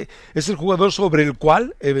que ese es el jugador sobre el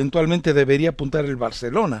cual eventualmente debería apuntar el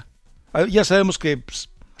Barcelona. Ya sabemos que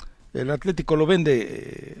el Atlético lo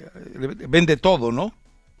vende todo, ¿no?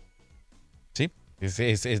 Sí,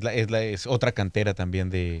 es otra cantera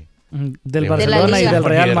también del Barcelona y del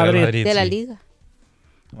Real Madrid. De la Liga.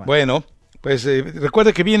 Bueno, pues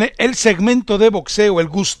recuerde que viene el segmento de boxeo, el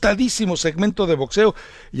gustadísimo segmento de boxeo.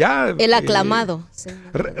 Ya el aclamado.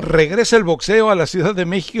 Regresa el boxeo a la Ciudad de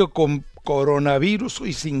México con coronavirus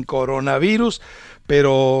y sin coronavirus,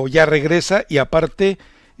 pero ya regresa y aparte,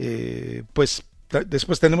 pues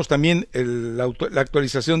después tenemos también la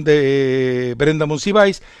actualización de Brenda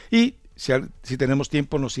Monsiváis y si tenemos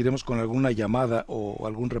tiempo nos iremos con alguna llamada o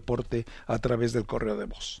algún reporte a través del correo de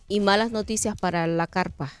voz. Y malas noticias para la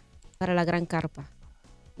carpa, para la gran carpa.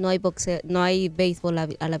 No hay boxeo, no hay béisbol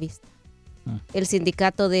a la vista. El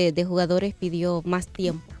sindicato de jugadores pidió más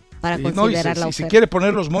tiempo para considerar la oferta. Si quiere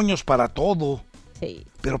poner los moños para todo. Sí.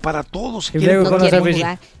 Pero para todos. Si no quieren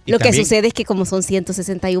jugar. Lo que sucede es que como son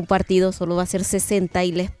 161 partidos, solo va a ser 60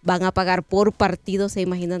 y les van a pagar por partido. ¿Se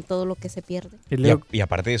imaginan todo lo que se pierde? Y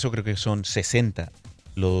aparte de eso, creo que son 60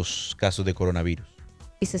 los casos de coronavirus.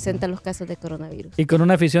 Y 60 los casos de coronavirus. ¿Y con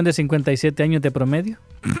una afición de 57 años de promedio?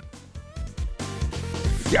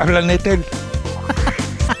 Ya habla Netel.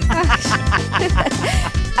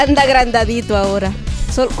 Anda agrandadito ahora.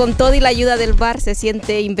 Con todo y la ayuda del VAR se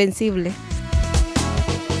siente invencible.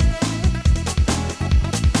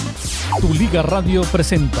 Tu Liga Radio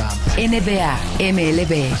presenta NBA,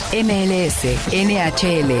 MLB, MLS,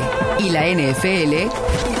 NHL y la NFL.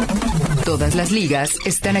 Todas las ligas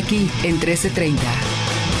están aquí en 1330.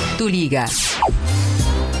 Tu Liga.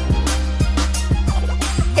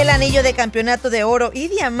 El anillo de campeonato de oro y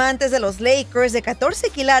diamantes de los Lakers de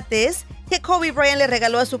 14 quilates que Kobe Bryant le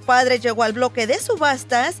regaló a su padre llegó al bloque de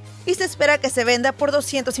subastas y se espera que se venda por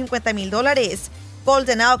 $250,000.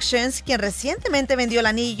 Golden Auctions, quien recientemente vendió el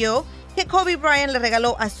anillo que Kobe Bryant le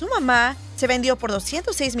regaló a su mamá, se vendió por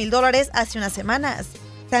 $206,000 hace unas semanas.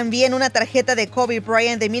 También una tarjeta de Kobe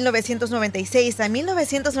Bryant de 1996 a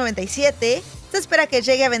 1997 se espera que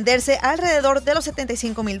llegue a venderse alrededor de los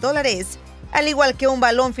 $75,000. Al igual que un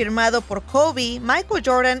balón firmado por Kobe, Michael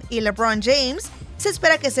Jordan y LeBron James, se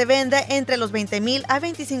espera que se venda entre los $20,000 a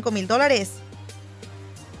 $25,000.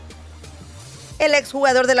 El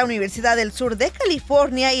exjugador de la Universidad del Sur de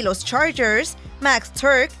California y los Chargers, Max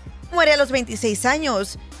Turk, muere a los 26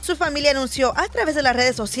 años. Su familia anunció a través de las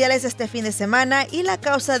redes sociales este fin de semana y la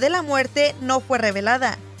causa de la muerte no fue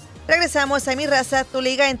revelada. Regresamos a Mi Raza, Tu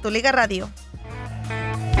Liga en Tu Liga Radio.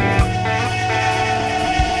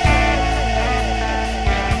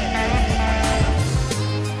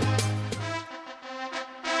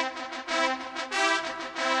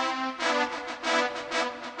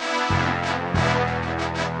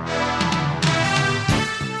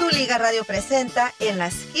 Liga Radio presenta En la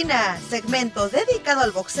Esquina, segmento dedicado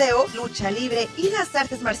al boxeo, lucha libre y las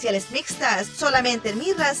artes marciales mixtas, solamente en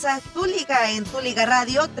Mi Raza, Tu Liga en Tu Liga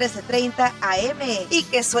Radio 1330 AM. Y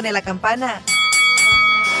que suene la campana.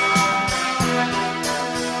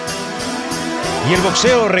 Y el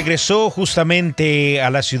boxeo regresó justamente a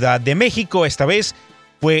la Ciudad de México. Esta vez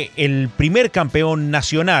fue el primer campeón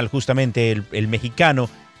nacional, justamente el mexicano,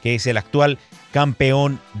 que es el actual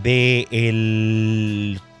campeón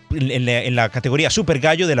en la categoría Super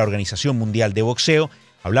Gallo de la Organización Mundial de Boxeo.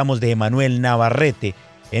 Hablamos de Emanuel Navarrete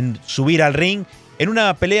en subir al ring en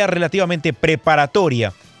una pelea relativamente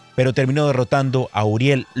preparatoria, pero terminó derrotando a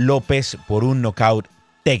Uriel López por un nocaut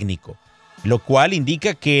técnico, lo cual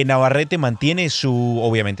indica que Navarrete mantiene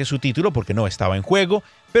obviamente su título porque no estaba en juego,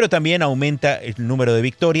 pero también aumenta el número de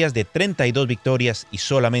victorias de 32 victorias y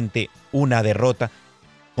solamente una derrota,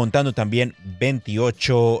 contando también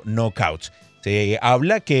 28 knockouts. Se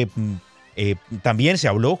habla que también se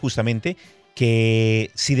habló justamente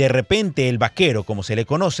que si de repente el vaquero, como se le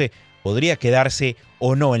conoce, podría quedarse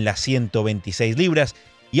o no en las 126 libras.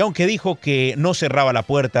 Y aunque dijo que no cerraba la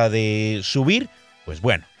puerta de subir, pues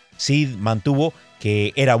bueno, sí mantuvo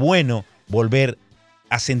que era bueno volver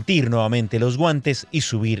a sentir nuevamente los guantes y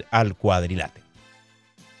subir al cuadrilátero.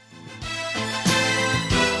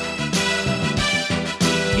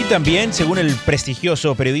 Y también, según el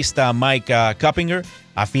prestigioso periodista Mike Coppinger,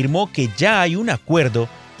 afirmó que ya hay un acuerdo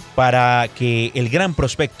para que el gran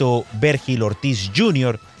prospecto Vergil Ortiz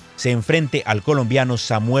Jr. se enfrente al colombiano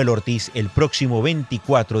Samuel Ortiz el próximo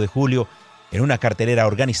 24 de julio en una cartelera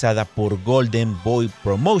organizada por Golden Boy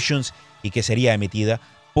Promotions y que sería emitida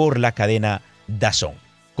por la cadena DAZN.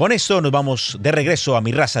 Con esto nos vamos de regreso a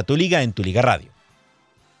Mi Raza, Tu Liga en Tu Liga Radio.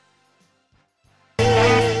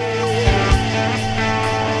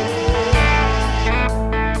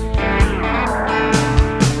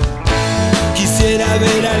 Quisiera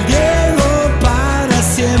ver al Diego para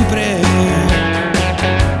siempre,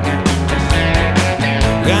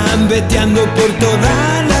 gambeteando por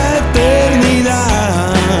toda la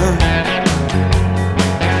eternidad.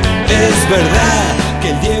 Es verdad que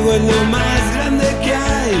el Diego es lo más grande que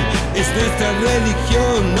hay, es nuestra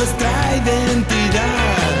religión, nuestra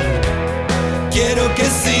identidad. Quiero que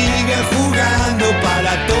siga jugando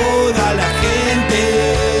para toda la gente,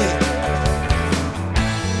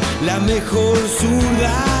 la mejor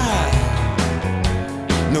zurda,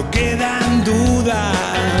 no quedan dudas.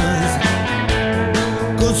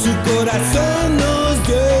 Con su corazón nos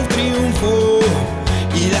dio el triunfo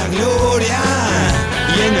y la gloria.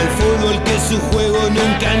 Y en el fútbol que su juego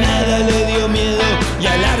nunca nada le dio miedo. Y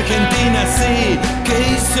a la Argentina sí que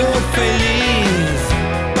hizo feliz.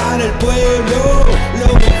 Para el pueblo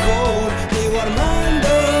lo mejor, Diego Armando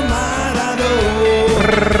Maradona.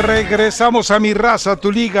 Regresamos a Mi Raza,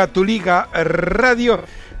 Tu Liga Radio.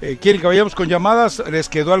 ¿Quieren que vayamos con llamadas? ¿Les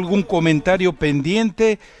quedó algún comentario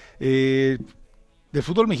pendiente? De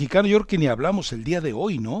fútbol mexicano yo creo que ni hablamos el día de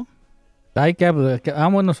hoy, ¿no? Hay que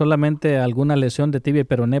bueno, solamente alguna lesión de tibia y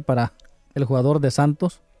peroné para el jugador de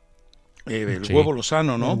Santos. El Huevo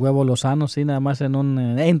Lozano, ¿no? El Huevo Lozano, sí, nada más en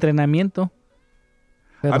un entrenamiento.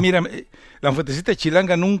 Pero... mira, la Fuentecita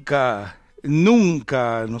Chilanga nunca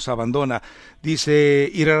nos abandona. Dice,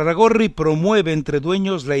 Irarrágorri promueve entre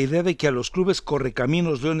dueños la idea de que a los clubes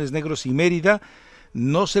Correcaminos, Leones Negros y Mérida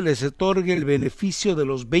no se les otorgue el beneficio de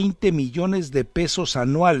los 20 millones de pesos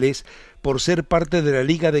anuales por ser parte de la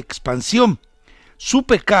Liga de Expansión. Su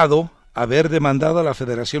pecado, haber demandado a la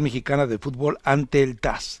Federación Mexicana de Fútbol ante el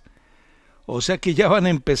TAS. O sea que ya van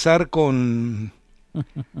a empezar con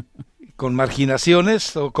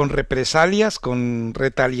marginaciones o con represalias, con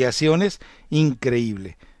retaliaciones,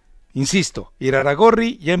 increíble. Insisto,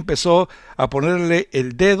 Irarrágorri ya empezó a ponerle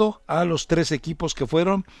el dedo a los 3 equipos que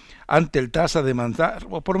fueron ante el TAS a demandar,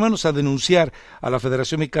 o por lo menos a denunciar a la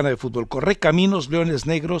Federación Mexicana de Fútbol. Correcaminos, Leones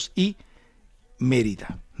Negros y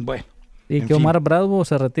Mérida. Bueno. Y que Omar Bravo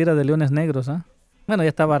se retira de Leones Negros, ¿ah? Bueno, ya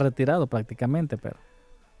estaba retirado prácticamente, pero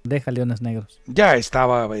deja Leones Negros. Ya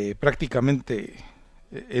estaba prácticamente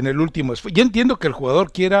en el último esfuerzo. Yo entiendo que el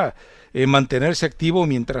jugador quiera mantenerse activo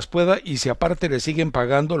mientras pueda y si aparte le siguen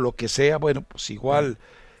pagando lo que sea, bueno, pues igual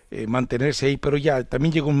mantenerse ahí, pero ya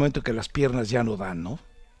también llega un momento que las piernas ya no dan, ¿no?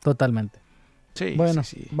 Totalmente. Sí, bueno,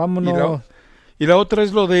 sí. vámonos. Y la otra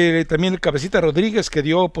es lo de también el Cabecita Rodríguez que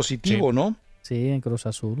dio positivo, ¿no? Sí, en Cruz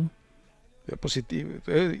Azul. Dio positivo.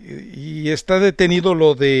 Y está detenido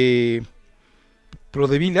lo de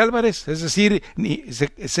Billy Álvarez, es decir,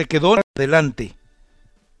 se quedó adelante.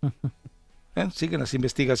 Siguen las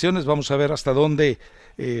investigaciones, vamos a ver hasta dónde,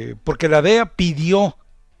 porque la DEA pidió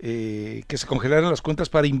que se congelaran las cuentas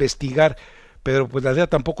para investigar, pero pues la DEA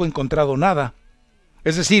tampoco ha encontrado nada.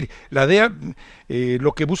 Es decir, la DEA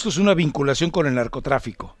lo que busca es una vinculación con el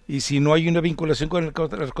narcotráfico, y si no hay una vinculación con el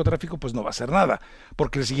narcotráfico, pues no va a hacer nada,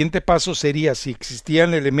 porque el siguiente paso sería, si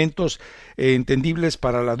existían elementos entendibles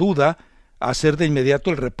para la duda, hacer de inmediato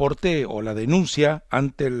el reporte o la denuncia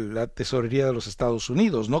ante la Tesorería de los Estados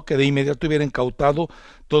Unidos, ¿no? Que de inmediato hubiera incautado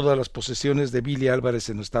todas las posesiones de Billy Álvarez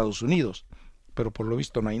en Estados Unidos, pero por lo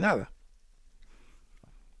visto no hay nada.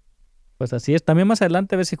 Pues así es. También más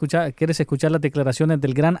adelante quieres escuchar las declaraciones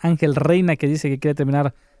del gran Ángel Reina, que dice que quiere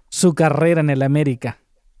terminar su carrera en el América.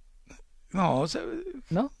 No, o sea,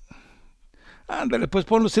 ¿no? Ándale, pues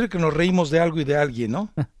ponlo decir que nos reímos de algo y de alguien,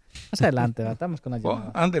 ¿no? Más adelante, estamos con la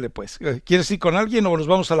llamada. Ándale, pues. ¿Quieres ir con alguien o nos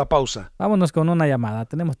vamos a la pausa? Vámonos con una llamada,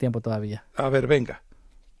 tenemos tiempo todavía. A ver, venga.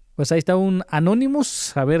 Pues ahí está un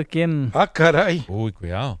Anonymous, a ver quién... Ah, caray. Uy,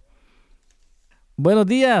 cuidado. Buenos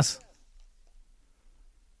días.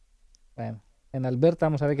 Bueno, en Alberta,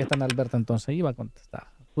 vamos a ver que está en Alberta entonces. Ahí va a contestar.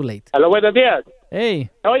 Too late. Aló, buenos días. Hey.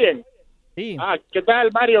 ¿Me oyen? Sí. ¿Qué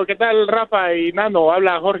tal, Mario? ¿Qué tal, Rafa y Nano?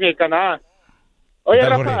 Habla Jorge de Canadá. Oye,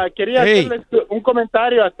 Rafa, Jorge? Quería hacerles un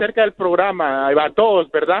comentario acerca del programa. A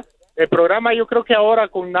todos, ¿verdad? El programa yo creo que ahora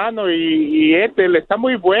con Nano y Ethel está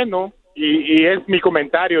muy bueno y es mi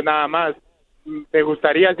comentario nada más. Me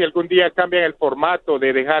gustaría si algún día cambian el formato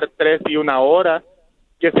de dejar 3 y 1 hora,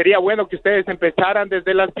 que sería bueno que ustedes empezaran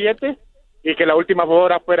desde las 7 y que la última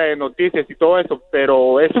hora fuera de noticias y todo eso,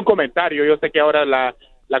 pero es un comentario. Yo sé que ahora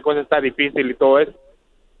la cosa está difícil y todo eso,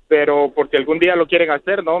 pero porque algún día lo quieren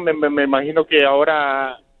hacer, ¿no? Me imagino que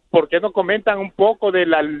ahora, ¿por qué no comentan un poco de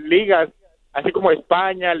las ligas, así como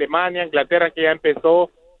España, Alemania, Inglaterra, que ya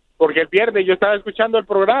empezó? Porque el viernes yo estaba escuchando el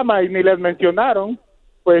programa y ni les mencionaron.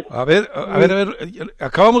 Pues, a ver,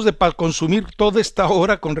 acabamos de consumir toda esta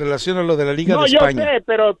hora con relación a lo de la Liga de España. No, yo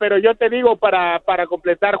sé, pero yo te digo para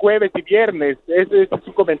completar jueves y viernes, ese es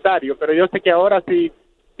su comentario, pero yo sé que ahora sí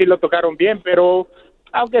lo tocaron bien, pero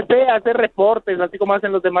aunque sea hacer reportes, así como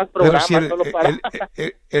hacen los demás programas, si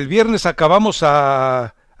el viernes acabamos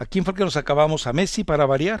 ¿a quién fue que nos acabamos? ¿A Messi para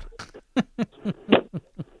variar?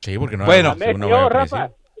 Sí, porque no bueno,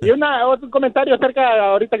 Rafa. Y otro comentario acerca,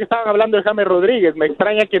 ahorita que estaban hablando de James Rodríguez, me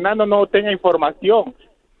extraña que Nano no tenga información,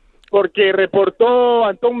 porque reportó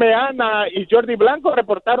Antón Meana y Jordi Blanco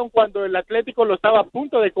reportaron cuando el Atlético lo estaba a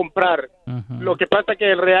punto de comprar. Uh-huh. Lo que pasa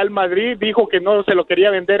que el Real Madrid dijo que no se lo quería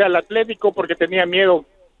vender al Atlético porque tenía miedo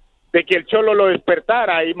de que el Cholo lo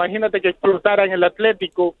despertara. Imagínate que explotara en el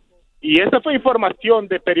Atlético. Y esa fue información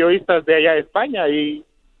de periodistas de allá de España. ¿Y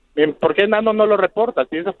por qué Nano no lo reporta?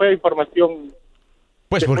 Si esa fue información...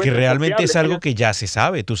 Pues porque realmente es algo que ya se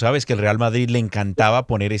sabe. Tú sabes que el Real Madrid le encantaba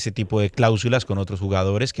poner ese tipo de cláusulas con otros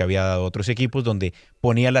jugadores que había dado otros equipos, donde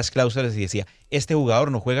ponía las cláusulas y decía, este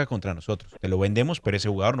jugador no juega contra nosotros, te lo vendemos, pero ese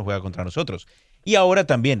jugador no juega contra nosotros. Y ahora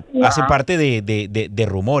también hace parte de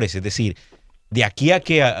rumores, es decir, de aquí a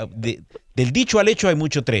que del dicho al hecho hay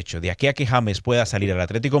mucho trecho. De aquí a que James pueda salir al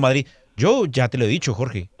Atlético de Madrid, yo ya te lo he dicho,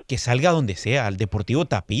 Jorge, que salga donde sea, al Deportivo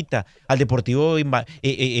Tapita, al Deportivo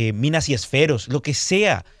Minas y Esferos, lo que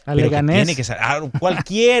sea. Al Leganés. Tiene que salir,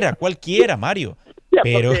 cualquiera, Mario. Ya,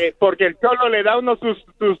 pero porque el Cholo le da unos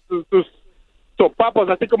sus sopapos,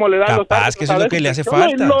 así como le dan los árbitros, que eso es lo que le hace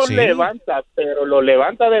falta. Lo sí. levanta, pero lo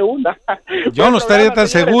levanta de una. Yo no estaría tan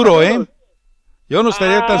seguro, ¿eh? Yo no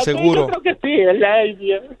estaría tan seguro. Yo creo que sí.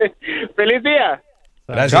 Feliz día.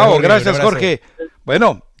 Gracias, chao, Jorge, gracias, Jorge.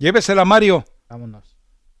 Bueno, llévesela, Mario. Vámonos.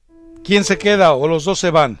 ¿Quién se queda o los dos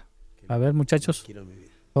se van? A ver, muchachos,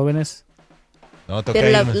 jóvenes. No,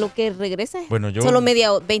 pero lo que regresa es solo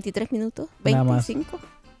 23 minutos, 25.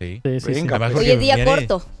 Sí. Venga, hoy es día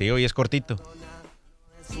corto. Sí, hoy es cortito.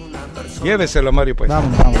 Lléveselo, Mario, pues.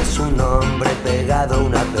 Vamos. Es un hombre pegado a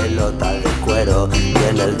una pelota de cuero.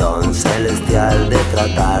 Tiene el don celestial de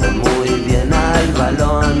tratar muy bien al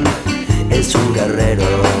balón. Es un guerrero,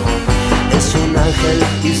 es un ángel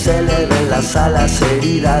y se le ven las alas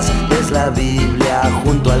heridas. Es la Biblia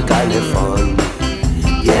junto al calefón.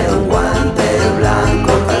 Tiene un guante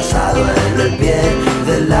blanco calzado en el pie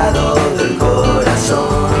del lado del corazón.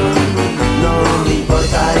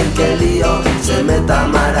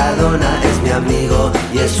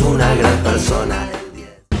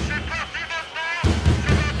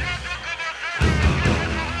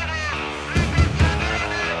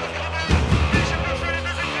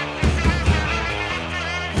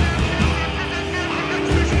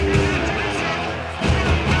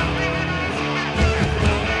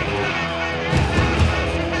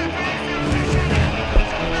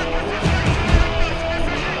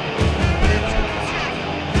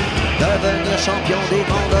 champion du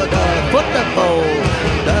monde de football.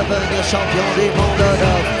 Devenir champion du monde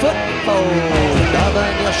de football.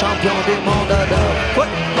 Devenir champion du monde de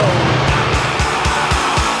football.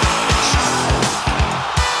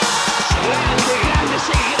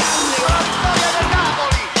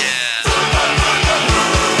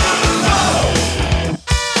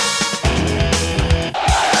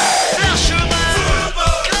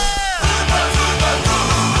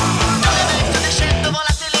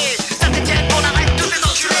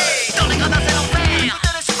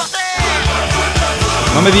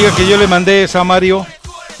 No me diga que yo le mandé esa a Mario.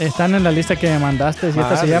 Están en la lista que me mandaste. Y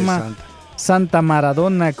esta se llama Santa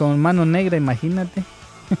Maradona con mano negra, imagínate.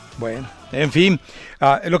 Bueno, en fin.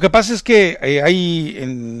 Lo que pasa es que ahí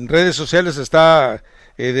en redes sociales está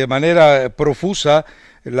de manera profusa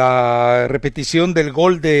la repetición del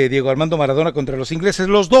gol de Diego Armando Maradona contra los ingleses,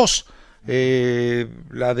 los dos.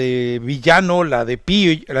 La de Villano, la de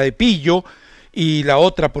Pillo y la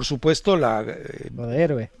otra, por supuesto, la de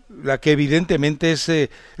Héroe. La que evidentemente es el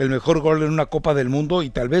mejor gol en una Copa del Mundo y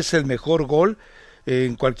tal vez el mejor gol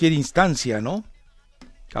en cualquier instancia, ¿no?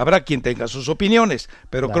 Habrá quien tenga sus opiniones,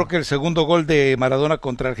 pero claro, creo que el segundo gol de Maradona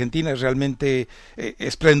contra Argentina es realmente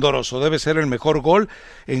esplendoroso. Debe ser el mejor gol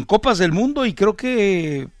en Copas del Mundo y creo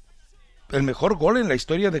que el mejor gol en la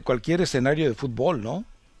historia de cualquier escenario de fútbol, ¿no?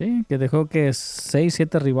 Sí, que dejó que 6,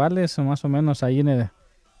 7 rivales más o menos ahí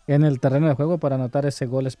en el terreno de juego para anotar ese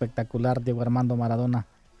gol espectacular Diego Armando Maradona.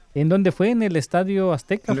 ¿En dónde fue? ¿En el Estadio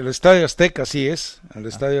Azteca? En el Estadio Azteca, sí es. En el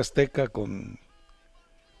Estadio Azteca con...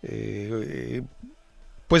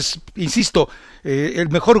 pues, insisto, el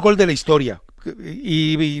mejor gol de la historia.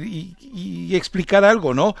 Y explicar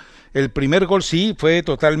algo, ¿no? El primer gol sí fue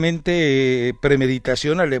totalmente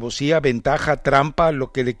premeditación, alevosía, ventaja, trampa,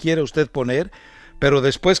 lo que le quiera usted poner. Pero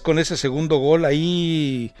después con ese segundo gol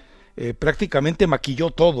ahí... prácticamente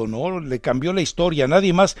maquilló todo, ¿no? Le cambió la historia,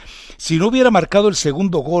 nadie más. Si no hubiera marcado el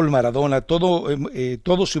segundo gol Maradona, todo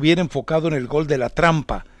se hubiera enfocado en el gol de la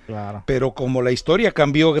trampa. Claro. Pero como la historia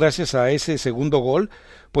cambió gracias a ese segundo gol,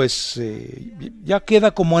 pues ya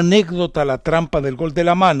queda como anécdota la trampa del gol de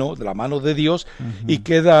la mano de Dios, y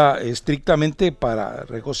queda estrictamente para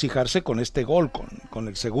regocijarse con este gol, con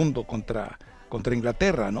el segundo contra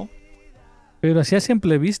Inglaterra, ¿no? Pero así a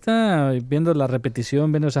simple vista, viendo la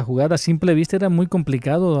repetición, viendo esa jugada, a simple vista era muy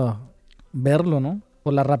complicado verlo, ¿no?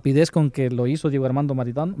 Por la rapidez con que lo hizo Diego Armando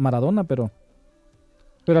Maradona, pero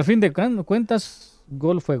al fin de cuentas,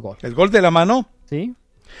 gol fue gol. ¿El gol de la mano? Sí.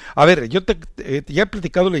 A ver, yo ya he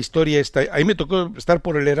platicado la historia esta, ahí me tocó estar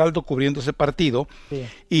por el Heraldo cubriendo ese partido,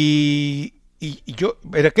 sí. Y yo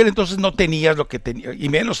en aquel entonces no tenías lo que tenía, y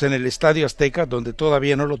menos en el Estadio Azteca, donde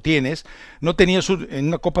todavía no lo tienes, no tenías en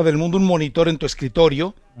una Copa del Mundo un monitor en tu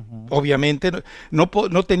escritorio, obviamente,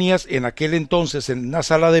 no tenías en aquel entonces en una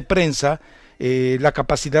sala de prensa la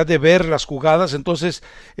capacidad de ver las jugadas, entonces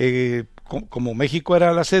como México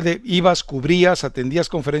era la sede, ibas, cubrías, atendías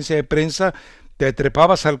conferencia de prensa, te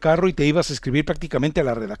trepabas al carro y te ibas a escribir prácticamente a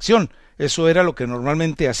la redacción. Eso era lo que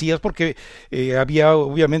normalmente hacías porque había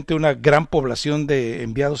obviamente una gran población de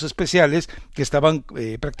enviados especiales que estaban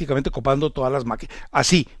prácticamente copando todas las máquinas.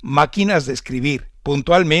 Así, máquinas de escribir,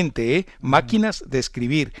 puntualmente, máquinas de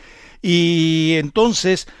escribir. Y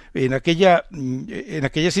entonces, en aquella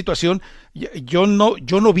situación, yo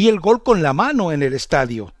no vi el gol con la mano en el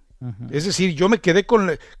estadio. Es decir, yo me quedé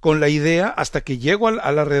con la idea hasta que llego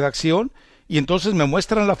a la redacción. Y entonces me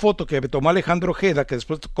muestran la foto que me tomó Alejandro Ojeda, que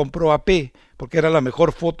después compró AP, porque era la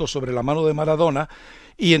mejor foto sobre la mano de Maradona,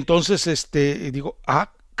 y entonces digo,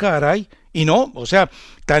 caray, y no, o sea,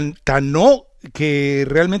 tan no que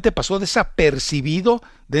realmente pasó desapercibido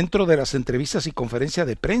dentro de las entrevistas y conferencias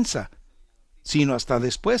de prensa, sino hasta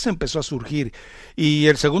después empezó a surgir. Y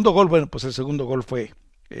el segundo gol, bueno, pues el segundo gol fue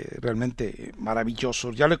realmente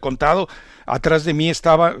maravilloso. Ya lo he contado, atrás de mí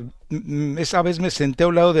estaba, esa vez me senté a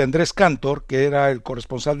un lado de Andrés Cantor, que era el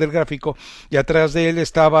corresponsal del Gráfico, y atrás de él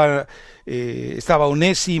estaba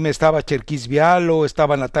Onésime, estaba Cherkis Vialo,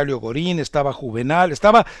 estaba Natalio Gorín, estaba Juvenal,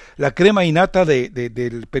 estaba la crema innata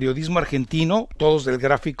del periodismo argentino, todos del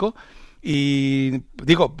Gráfico. Y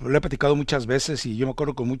digo, lo he platicado muchas veces y yo me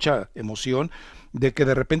acuerdo con mucha emoción de que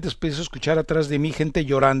de repente empiezo a escuchar atrás de mí gente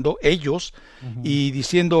llorando, ellos, y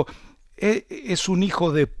diciendo, es un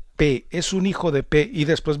hijo de P, es un hijo de P, y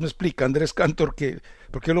después me explica Andrés Cantor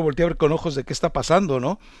porque yo lo volteé a ver con ojos de qué está pasando,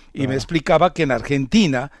 ¿no? Y me explicaba que en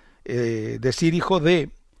Argentina decir hijo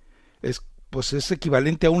de pues es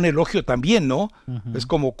equivalente a un elogio también, ¿no? Es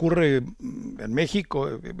como ocurre en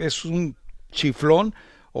México, es un chiflón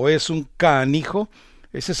o es un canijo,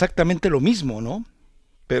 es exactamente lo mismo, ¿no?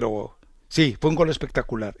 Pero sí, fue un gol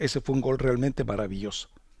espectacular, ese fue un gol realmente maravilloso.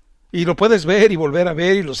 Y lo puedes ver y volver a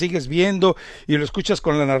ver y lo sigues viendo y lo escuchas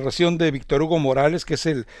con la narración de Víctor Hugo Morales, que es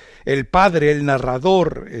el padre, el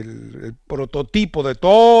narrador, el prototipo de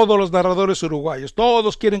todos los narradores uruguayos.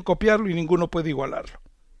 Todos quieren copiarlo y ninguno puede igualarlo.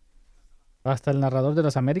 ¿Hasta el narrador de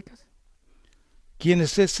las Américas? ¿Quién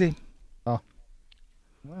es ese? Oh.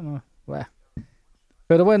 Bueno.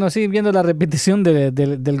 Pero bueno, sí, viendo la repetición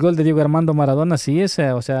del gol de Diego Armando Maradona, sí,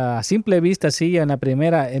 o sea, a simple vista, sí, en la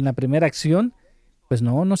primera acción, pues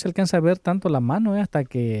no se alcanza a ver tanto la mano, hasta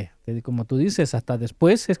que, como tú dices, hasta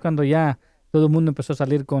después es cuando ya todo el mundo empezó a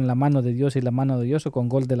salir con la mano de Dios y la mano de Dios, o con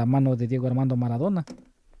gol de la mano de Diego Armando Maradona.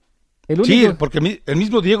 Sí, porque el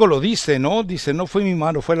mismo Diego lo dice, ¿no? Dice, no fue mi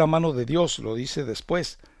mano, fue la mano de Dios, lo dice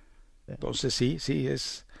después. Entonces sí,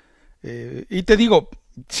 es... y te digo,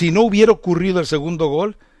 si no hubiera ocurrido el segundo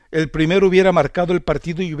gol, el primero hubiera marcado el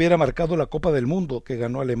partido y hubiera marcado la Copa del Mundo que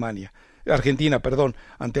ganó Argentina,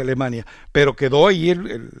 ante Alemania, pero quedó ahí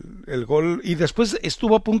el gol, y después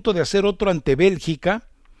estuvo a punto de hacer otro ante Bélgica,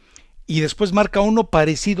 y después marca uno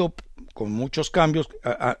parecido, con muchos cambios,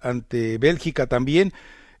 ante Bélgica también.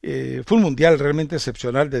 Fue un mundial realmente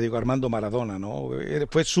excepcional de Diego Armando Maradona, ¿no?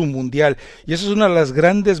 Fue su mundial, y esa es una de las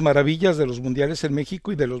grandes maravillas de los mundiales en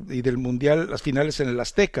México y del mundial, las finales en el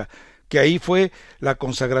Azteca, que ahí fue la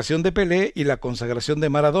consagración de Pelé y la consagración de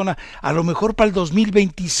Maradona. A lo mejor para el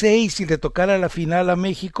 2026, si le tocara la final a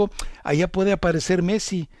México, allá puede aparecer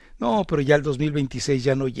Messi. No, pero ya el 2026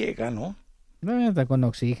 ya no llega, ¿no? Está con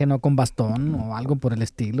oxígeno, con bastón o algo por el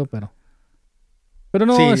estilo, pero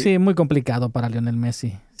no, sí, muy complicado para Lionel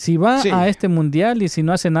Messi. Si va a este mundial y si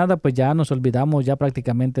no hace nada, pues ya nos olvidamos ya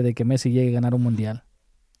prácticamente de que Messi llegue a ganar un mundial.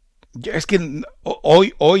 Es que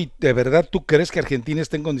hoy, ¿de verdad tú crees que Argentina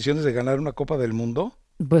está en condiciones de ganar una Copa del Mundo?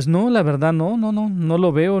 Pues no, la verdad no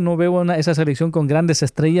lo veo, no veo esa selección con grandes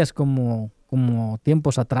estrellas como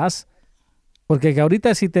tiempos atrás. Porque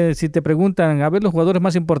ahorita si te preguntan, a ver los jugadores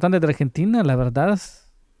más importantes de Argentina, la verdad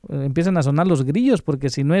empiezan a sonar los grillos, porque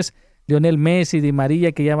si no es Lionel Messi, Di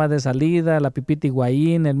María, que ya va de salida, la Pipita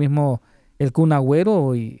Higuaín, el Kun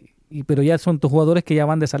Agüero, pero ya son tus jugadores que ya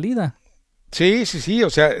van de salida. Sí, o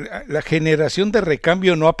sea, la generación de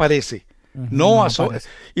recambio no aparece. No aparece.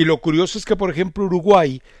 Y lo curioso es que, por ejemplo,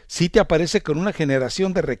 Uruguay sí te aparece con una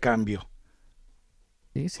generación de recambio.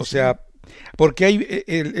 O sea, porque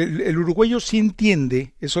el uruguayo sí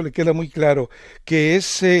entiende, eso le queda muy claro, que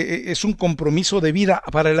es un compromiso de vida.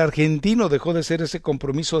 Para el argentino dejó de ser ese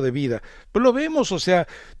compromiso de vida. Pero lo vemos, o sea,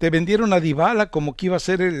 te vendieron a Dybala como que iba a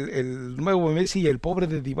ser el nuevo Messi, y el pobre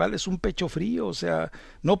de Dybala es un pecho frío, o sea,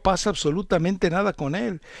 no pasa absolutamente nada con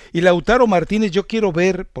él. Y Lautaro Martínez, yo quiero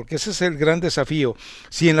ver, porque ese es el gran desafío,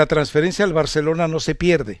 si en la transferencia al Barcelona no se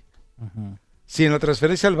pierde, si en la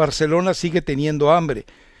transferencia al Barcelona sigue teniendo hambre.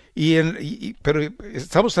 Pero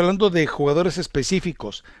estamos hablando de jugadores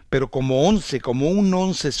específicos, pero como un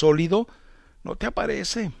 11 sólido, no te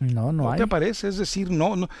aparece. No te aparece, es decir,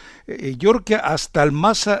 no. Yo creo que hasta el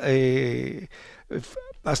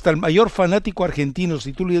mayor fanático argentino,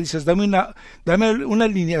 si tú le dices, dame una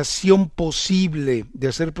alineación posible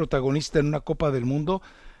de ser protagonista en una Copa del Mundo,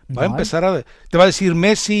 va a empezar te va a decir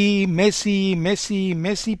Messi,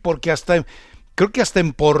 porque creo que hasta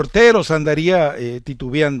en porteros andaría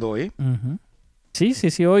titubeando, ¿eh? Sí.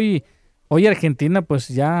 Hoy Argentina, pues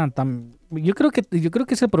ya yo creo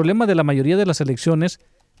que es el problema de la mayoría de las selecciones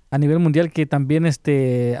a nivel mundial, que también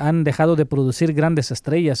han dejado de producir grandes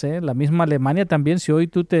estrellas, ¿eh? La misma Alemania también. Si hoy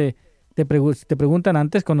tú te preguntan,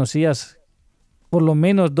 antes conocías por lo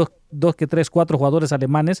menos dos que tres, cuatro jugadores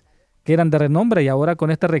alemanes que eran de renombre, y ahora con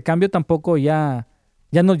este recambio tampoco ya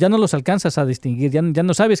no los alcanzas a distinguir, ya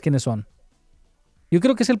no sabes quiénes son. Yo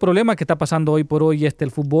creo que es el problema que está pasando hoy por hoy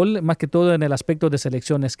el fútbol, más que todo en el aspecto de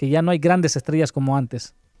selecciones, que ya no hay grandes estrellas como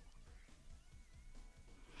antes.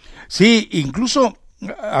 Sí, incluso,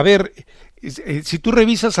 a ver, si tú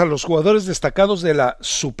revisas a los jugadores destacados de la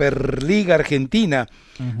Superliga Argentina,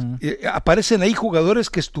 aparecen ahí jugadores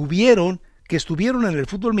que estuvieron en el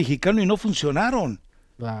fútbol mexicano y no funcionaron.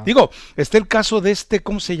 Wow. Digo, está el caso de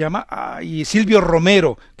 ¿cómo se llama? Silvio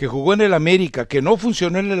Romero, que jugó en el América, que no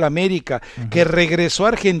funcionó en el América, que regresó a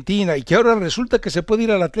Argentina y que ahora resulta que se puede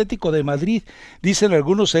ir al Atlético de Madrid. Dicen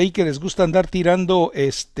algunos ahí que les gusta andar tirando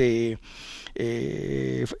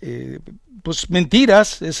pues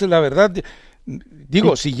mentiras, esa es la verdad.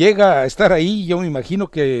 Digo, si llega a estar ahí, yo me imagino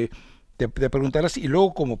que te preguntarás, ¿y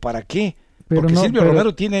luego como para qué? Porque Silvio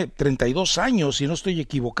Romero tiene 32 años, si no estoy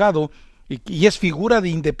equivocado, y es figura de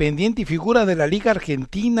Independiente y figura de la Liga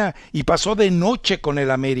Argentina, y pasó de noche con el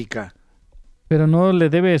América. Pero no le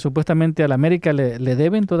debe, supuestamente al América le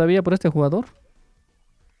deben todavía por este jugador.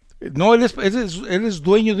 No, él es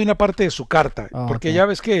dueño de una parte de su carta, porque okay. Ya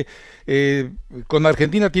ves que con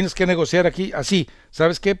Argentina tienes que negociar aquí así,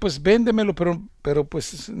 ¿sabes qué? Pues véndemelo, pero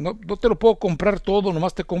pues no te lo puedo comprar todo,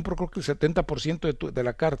 nomás te compro creo que el 70% de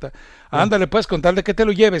la carta. Ándale, puedes contarle que te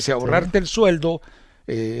lo lleves y ahorrarte el sueldo,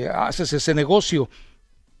 haces ese negocio.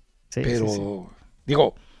 Sí, pero,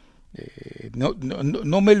 digo,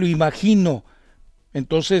 no me lo imagino.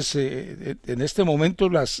 Entonces, en este momento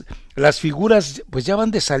las figuras pues ya van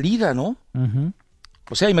de salida, ¿no? Uh-huh.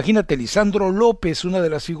 O sea, imagínate, Lisandro López, una de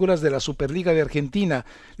las figuras de la Superliga de Argentina,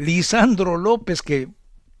 Lisandro López, que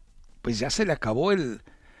pues ya se le acabó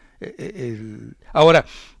Ahora,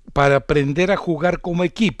 para aprender a jugar como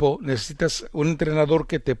equipo, necesitas un entrenador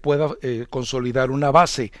que te pueda consolidar una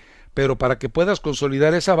base. Pero para que puedas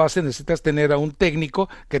consolidar esa base necesitas tener a un técnico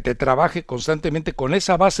que te trabaje constantemente con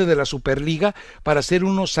esa base de la Superliga para hacer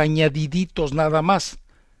unos añadiditos nada más.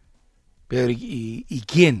 Pero ¿y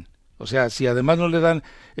quién? O sea, si además no le dan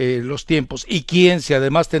los tiempos, ¿y quién? Si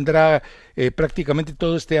además tendrá prácticamente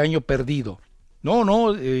todo este año perdido.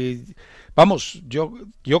 Vamos,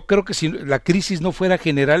 yo creo que si la crisis no fuera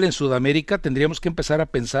general en Sudamérica, tendríamos que empezar a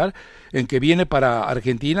pensar en que viene para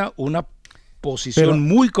Argentina una posición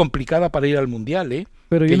muy complicada para ir al Mundial,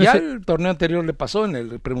 pero que ya el torneo anterior le pasó en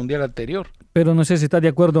el premundial anterior. Pero no sé si estás de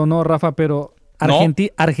acuerdo o no, Rafa, pero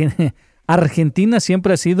Argentina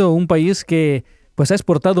siempre ha sido un país que pues ha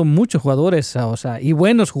exportado muchos jugadores, o sea, y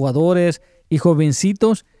buenos jugadores y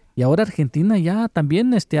jovencitos, y ahora Argentina ya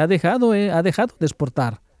también ha dejado de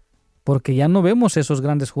exportar. Porque ya no vemos esos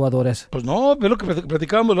grandes jugadores. Pues no, es lo que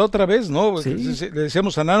platicábamos la otra vez, ¿no? ¿Sí? Le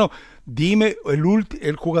decíamos a Nano, dime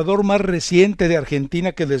el jugador más reciente de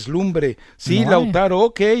Argentina que deslumbre. Sí, no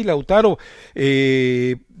Lautaro, Lautaro.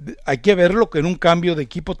 Hay que verlo que en un cambio de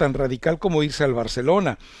equipo tan radical como irse al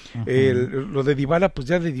Barcelona. Lo de Dybala, pues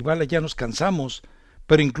ya de Dybala ya nos cansamos.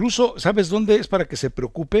 Pero incluso, ¿sabes dónde es para que se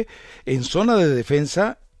preocupe? En zona de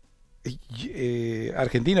defensa,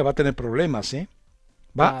 Argentina va a tener problemas,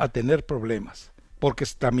 Va a tener problemas, porque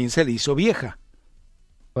también se le hizo vieja.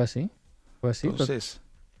 Pues sí. Entonces,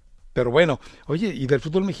 pero bueno, oye, y del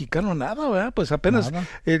fútbol mexicano nada, ¿verdad? Pues apenas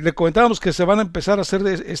le comentábamos que se van a empezar a hacer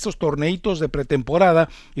estos torneitos de pretemporada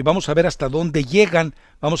y vamos a ver hasta dónde llegan,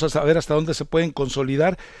 vamos a saber hasta dónde se pueden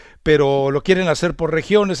consolidar, pero lo quieren hacer por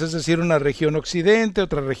regiones, es decir, una región occidente,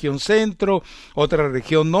 otra región centro, otra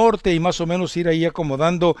región norte y más o menos ir ahí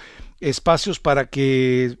acomodando espacios para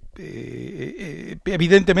que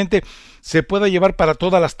evidentemente se pueda llevar para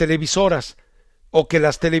todas las televisoras o que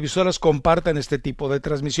las televisoras compartan este tipo de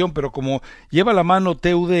transmisión, pero como lleva la mano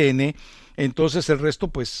TUDN, entonces el resto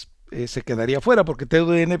pues se quedaría fuera, porque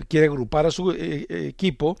TUDN quiere agrupar a su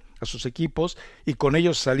equipo, a sus equipos, y con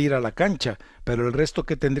ellos salir a la cancha, pero el resto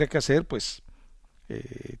que tendría que hacer, pues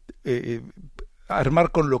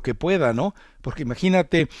armar con lo que pueda, ¿no? Porque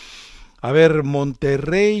imagínate, a ver,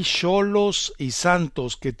 Monterrey, Xolos y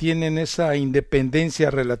Santos, que tienen esa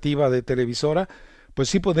independencia relativa de televisora, pues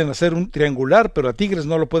sí pueden hacer un triangular, pero a Tigres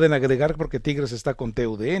no lo pueden agregar porque Tigres está con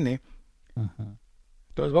TUDN. Uh-huh.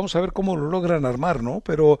 Entonces vamos a ver cómo lo logran armar, ¿no?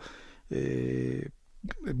 Pero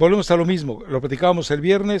volvemos a lo mismo, lo platicábamos el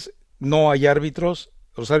viernes, no hay árbitros,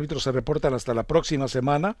 los árbitros se reportan hasta la próxima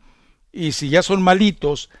semana, y si ya son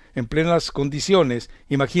malitos, en plenas condiciones,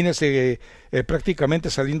 imagínense prácticamente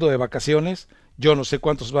saliendo de vacaciones, yo no sé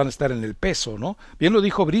cuántos van a estar en el peso, ¿no? Bien lo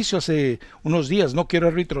dijo Bricio hace unos días, no quiero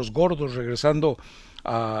árbitros gordos regresando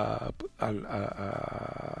al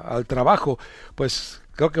trabajo, pues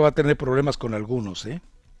creo que va a tener problemas con algunos,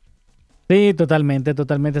 Sí, totalmente,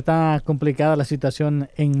 está complicada la situación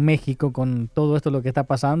en México con todo esto lo que está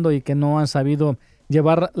pasando y que no han sabido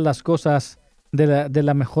llevar las cosas de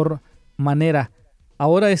la mejor manera.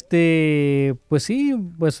 Ahora, pues sí,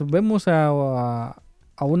 pues vemos a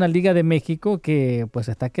una Liga de México que pues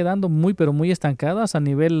está quedando pero muy estancadas a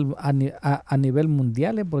nivel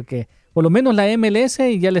mundial, porque por lo menos la MLS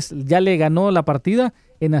ya le ganó la partida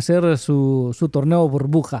en hacer su torneo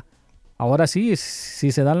burbuja. Ahora sí,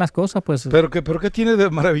 si se dan las cosas, pues... ¿Pero qué tiene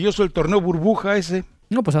de maravilloso el torneo burbuja ese?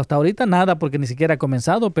 No, pues hasta ahorita nada, porque ni siquiera ha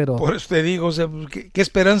comenzado, pero... Por eso te digo, o sea, ¿qué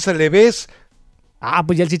esperanza le ves?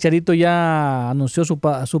 Pues ya el Chicharito ya anunció su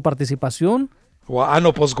participación.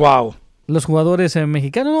 No, pues guau. Los jugadores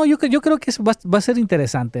mexicanos, no, yo creo que va a ser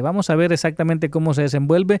interesante. Vamos a ver exactamente cómo se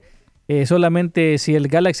desenvuelve. Solamente si el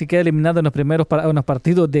Galaxy queda eliminado en los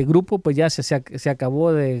partidos de grupo, pues ya se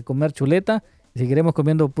acabó de comer chuleta. Seguiremos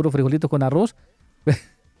comiendo puro frijolitos con arroz.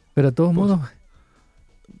 Pero de todos modos...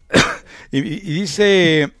 y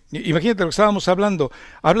dice, imagínate lo que estábamos hablando,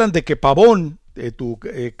 hablan de que Pavón, tu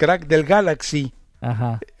crack del Galaxy,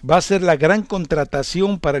 va a ser la gran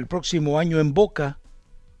contratación para el próximo año en Boca.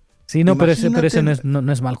 Sí, no, pero ese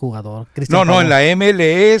no es mal jugador. No, en la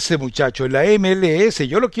MLS, muchacho, en la MLS.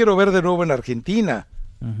 Yo lo quiero ver de nuevo en Argentina.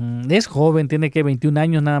 Es joven, tiene que 21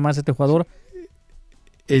 años nada más este jugador.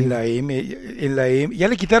 En la M. Ya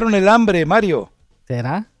le quitaron el hambre, Mario.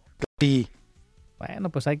 ¿Será? Sí. Bueno,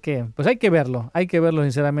 pues hay que verlo,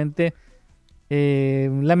 sinceramente.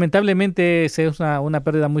 Lamentablemente es una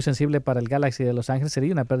pérdida muy sensible para el Galaxy de Los Ángeles,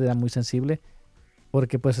 sería una pérdida muy sensible,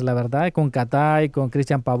 porque pues la verdad con Catay, con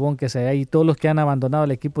Cristian Pavón, y todos los que han abandonado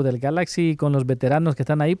el equipo del Galaxy, con los veteranos que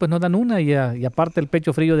están ahí, pues no dan una, y aparte el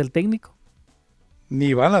pecho frío del técnico.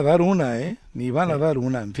 Ni van a dar una, ni van a dar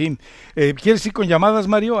una, en fin. ¿Quieres ir con llamadas,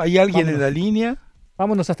 Mario? ¿Hay alguien en la línea?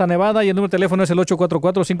 Vámonos hasta Nevada y el número de teléfono es el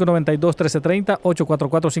 844-592-1330,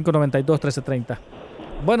 844-592-1330.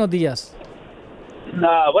 Buenos días.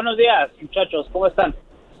 Buenos días, muchachos, ¿cómo están?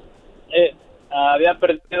 Había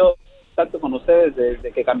perdido contacto con ustedes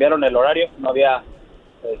desde que cambiaron el horario, no había,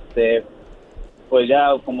 pues ya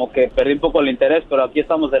como que perdí un poco el interés, pero aquí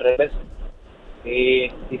estamos de regreso. Y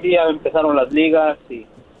sí, ya empezaron las ligas y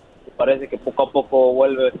parece que poco a poco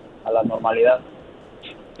vuelve a la normalidad.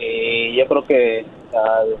 Y yo creo que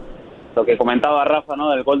lo que comentaba Rafa,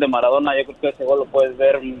 ¿no? Del gol de Maradona, yo creo que ese gol lo puedes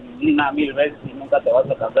ver 1000 veces y nunca te vas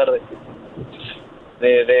a cansar de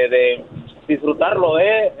disfrutarlo,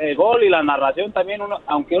 el gol y la narración también.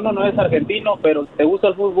 Aunque uno no es argentino, pero te gusta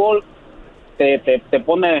el fútbol, te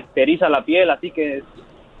eriza la piel, así que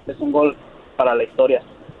es un gol para la historia.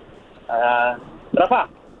 Rafa.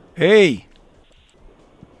 Hey.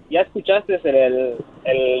 ¿Ya escuchaste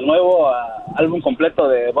el nuevo álbum completo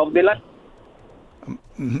de Bob Dylan?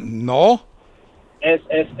 No.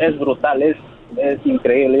 Es brutal, es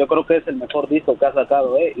increíble. Yo creo que es el mejor disco que ha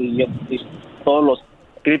sacado, y todos los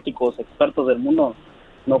críticos, expertos del mundo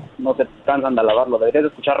no se cansan de alabarlo. Deberías de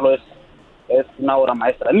escucharlo, es una obra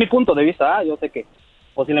maestra. En mi punto de vista, yo sé que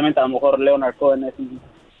posiblemente a lo mejor Leonard Cohen es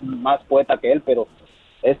más poeta que él, pero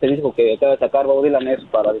este disco que acaba de sacar Bob Dylan es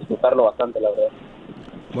para disfrutarlo bastante, la verdad.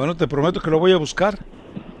 Bueno, te prometo que lo voy a buscar.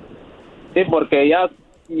 Sí, porque ya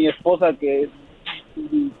mi esposa, que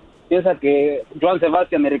piensa que Joan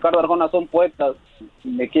Sebastián y Ricardo Arjona son poetas,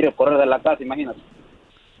 me quiere correr de la casa, imagínate.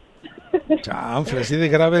 Chanfle, ¿así de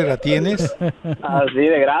grave la tienes? Así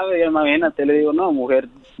de grave, imagínate. Le digo, no, mujer,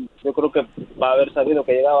 yo creo que va a haber sabido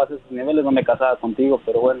que llegabas a esos niveles, no me casaba contigo,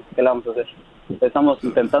 pero bueno, ¿qué le vamos a hacer? Estamos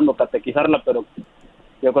intentando catequizarla, pero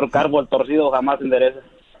yo creo que árbol torcido jamás endereza.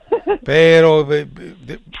 Pero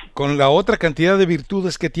con la otra cantidad de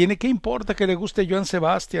virtudes que tiene, ¿qué importa que le guste Joan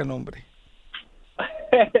Sebastián, hombre?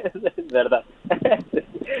 Es verdad.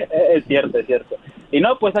 Es cierto. Y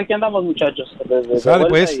no, pues aquí andamos, muchachos, desde Sale,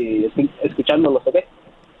 pues. Y escuchándolos, ¿ok?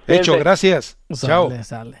 Hecho, gracias. Chao.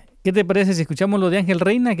 Sale. ¿Qué te parece si escuchamos lo de Ángel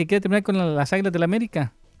Reina, que quiere terminar con las Águilas del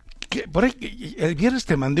América? Por ahí, el viernes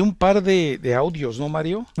te mandé un par de audios, ¿no,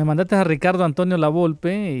 Mario? Me mandaste a Ricardo Antonio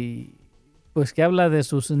Lavolpe y pues que habla de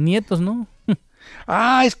sus nietos, ¿no?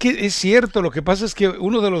 Es que es cierto, lo que pasa es que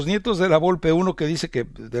uno de los nietos de Lavolpe, uno que dice que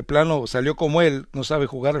de plano salió como él, no sabe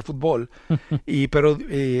jugar al fútbol, pero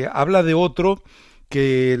habla de otro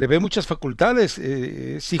que le ve muchas facultades,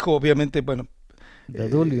 es hijo obviamente, bueno, de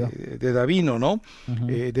Dulio. De Davino, ¿no?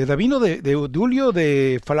 De Davino, de Dulio,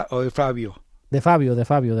 de Flavio. De Fabio. De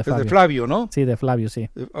Flavio, ¿no? Sí, de Flavio, sí.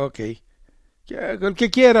 Ok. El que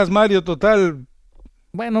quieras, Mario, total.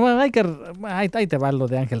 Bueno, ahí te va lo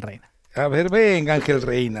de Ángel Reina. A ver, venga, Ángel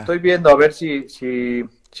Reina. Estoy viendo a ver si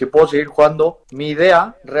puedo seguir jugando. Mi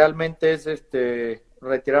idea realmente es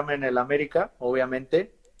retirarme en el América,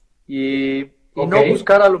 obviamente, y no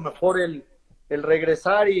buscar a lo mejor el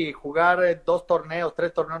regresar y jugar 2 torneos,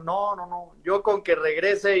 3 torneos. No. Yo con que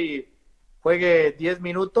regrese y juegue 10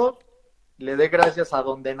 minutos, le dé gracias a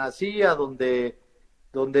donde nací, a donde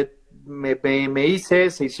me hice,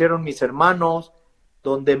 se hicieron mis hermanos,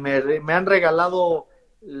 donde me han regalado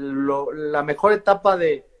la mejor etapa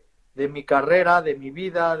de mi carrera, de mi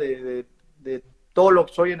vida, de todo lo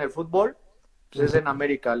que soy en el fútbol, pues es en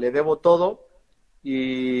América. Le debo todo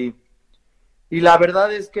y la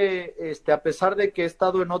verdad es que a pesar de que he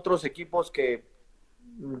estado en otros equipos que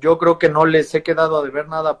yo creo que no les he quedado a deber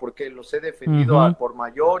nada porque los he defendido por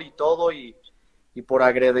mayor y todo y por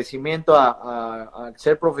agradecimiento a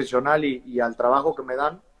ser profesional y al trabajo que me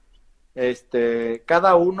dan,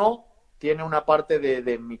 cada uno tiene una parte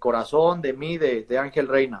de mi corazón, de mí, de Ángel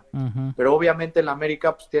Reina. Pero obviamente en la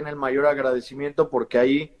América pues tiene el mayor agradecimiento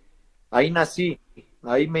porque ahí nací,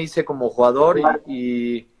 ahí me hice como jugador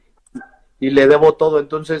y le debo todo.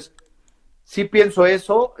 Entonces, sí pienso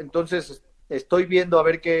eso, entonces estoy viendo a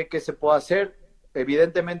ver qué se puede hacer.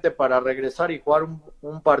 Evidentemente para regresar y jugar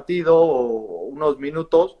un partido o unos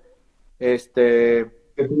minutos,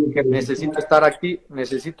 necesito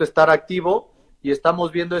estar activo y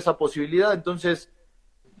estamos viendo esa posibilidad. Entonces,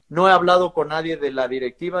 no he hablado con nadie de la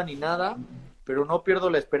directiva ni nada, pero no pierdo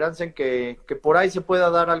la esperanza en que por ahí se pueda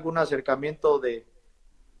dar algún acercamiento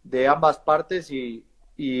de ambas partes y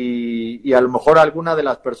a lo mejor alguna de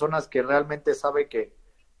las personas que realmente sabe que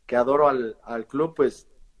adoro al club, pues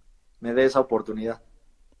me dé esa oportunidad.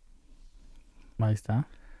 Ahí está.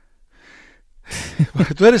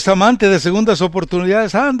 Tú eres amante de segundas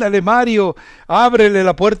oportunidades. Ándale, Mario, ábrele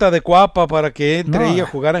la puerta de Cuapa para que entre ella a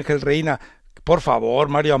jugar Ángel Reina. Por favor,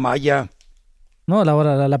 Mario Amaya. No,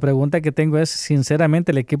 la pregunta que tengo es,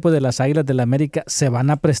 sinceramente, ¿el equipo de las Águilas del América se van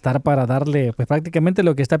a prestar para darle, pues prácticamente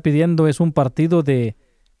lo que está pidiendo es un partido de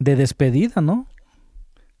despedida, ¿no?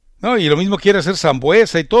 No, y lo mismo quiere hacer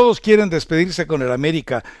Sambuesa y todos quieren despedirse con el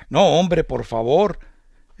América. No, hombre, por favor.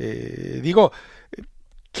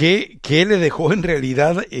 ¿Qué le dejó en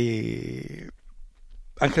realidad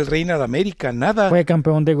Ángel Reina al América? Nada. ¿Fue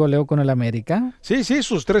campeón de goleo con el América? Sí,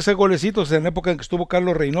 sus 13 golecitos en la época en que estuvo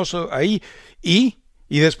Carlos Reynoso ahí. Y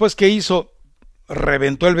después, ¿qué hizo?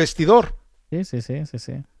 Reventó el vestidor. Sí.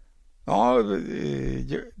 No,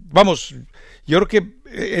 vamos, yo creo que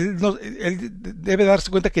él debe darse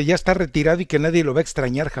cuenta que ya está retirado y que nadie lo va a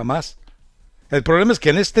extrañar jamás. El problema es que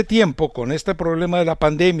en este tiempo, con este problema de la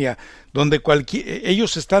pandemia, donde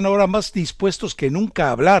ellos están ahora más dispuestos que nunca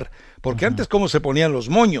a hablar, porque antes cómo se ponían los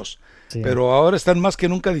moños, pero ahora están más que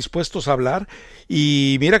nunca dispuestos a hablar.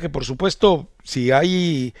 Y mira que por supuesto, si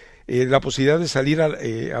hay la posibilidad de salir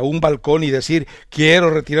a un balcón y decir, quiero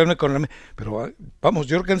retirarme con la... Pero vamos,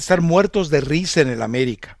 yo creo que han de estar muertos de risa en el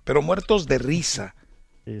América, pero muertos de risa.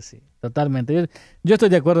 Sí, totalmente. Yo estoy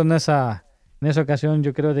de acuerdo en esa ocasión.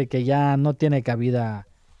 Yo creo de que ya no tiene cabida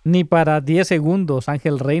ni para 10 segundos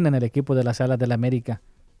Ángel Reina en el equipo de las Águilas del América.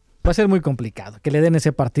 Va a ser muy complicado que le den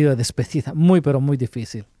ese partido de despedida, muy pero muy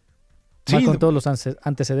difícil. Sí, más con todos los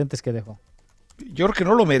antecedentes que dejó. Yo creo que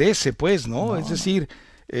no lo merece, pues, ¿no? Es decir,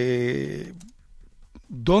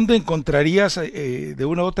 ¿dónde encontrarías de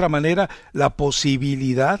una u otra manera la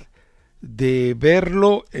posibilidad de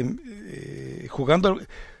verlo jugando?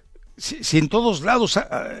 Si en todos lados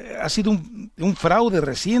ha sido un fraude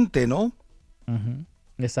reciente, ¿no?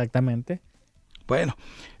 Exactamente. Bueno,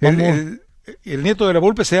 el nieto de la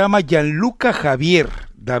Volpe se llama Gianluca Javier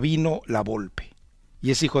Davino La Volpe y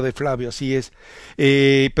es hijo de Flavio, así es.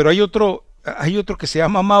 Pero hay otro que se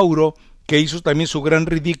llama Mauro, que hizo también su gran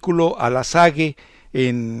ridículo a la Sague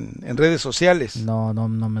en redes sociales. No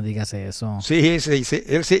me digas eso. Sí,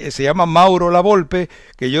 él se llama Mauro La Volpe,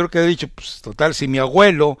 que yo creo que ha dicho, pues total, si mi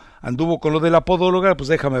abuelo anduvo con lo de la podóloga, pues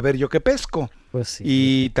déjame ver yo qué pesco. Pues sí.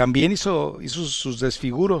 Y también hizo sus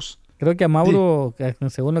desfiguros. Creo que a Mauro,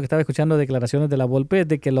 según lo que estaba escuchando declaraciones de La Volpe,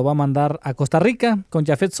 de que lo va a mandar a Costa Rica con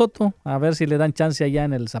Jafet Soto, a ver si le dan chance allá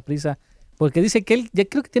en el Saprissa, porque dice que él ya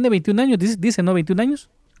creo que tiene 21 años, dice, ¿no? 21 años.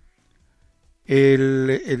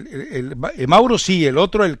 El Mauro sí, el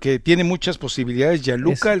otro, el que tiene muchas posibilidades,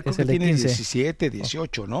 Gianluca, el que tiene 15. 17,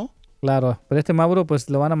 18, ¿no? Claro, pero este Mauro pues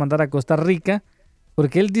lo van a mandar a Costa Rica,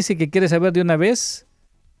 porque él dice que quiere saber de una vez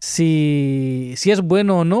si es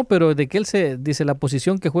bueno o no, pero de que él dice la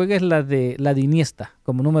posición que juega es la de Iniesta,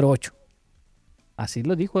 como número 8. Así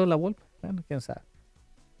lo dijo La Volpe. Bueno, quién sabe.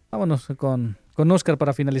 Vámonos con Oscar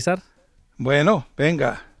para finalizar. Bueno,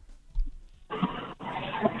 venga.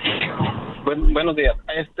 Buenos días.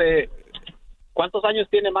 ¿Cuántos años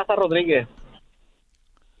tiene Maza Rodríguez?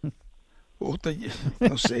 Puta,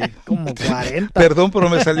 no sé. Como 40. Perdón, pero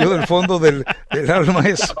me salió del fondo del alma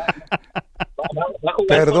eso.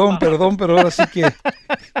 Perdón, pero ahora sí que...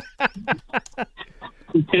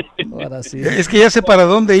 Ahora sí. Es que ya sé para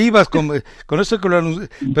dónde ibas con esto que lo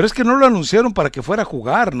anunciaron. Pero es que no lo anunciaron para que fuera a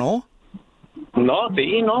jugar, ¿no? No,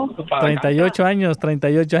 sí, no. 38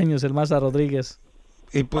 años el Maza Rodríguez.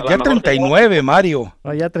 Y pues ya 39, Mario.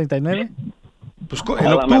 ¿Ya 39? Pues en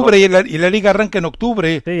octubre, y la liga arranca en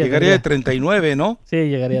octubre, sí, llegaría a 39, ¿no? Sí,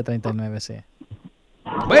 llegaría a 39, sí.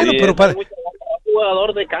 Bueno, pero para...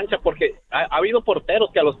 jugador de cancha, porque ha habido porteros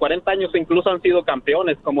que a los 40 años incluso han sido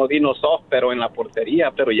campeones, como Dino Soft, pero en la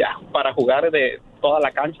portería, pero ya, para jugar de toda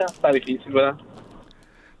la cancha está difícil, ¿verdad?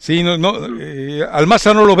 Sí, al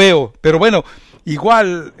Maza no lo veo, pero bueno,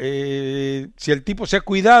 igual, si el tipo se ha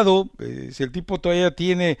cuidado, si el tipo todavía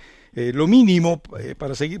tiene lo mínimo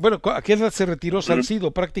para seguir, bueno, ¿a qué edad se retiró Salcido?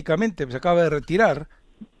 Prácticamente, se acaba de retirar,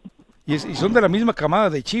 y son de la misma camada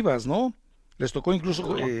de Chivas, ¿no? Les tocó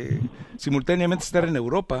incluso simultáneamente estar en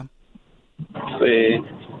Europa. Sí.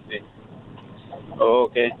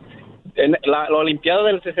 Ok. En la Olimpiada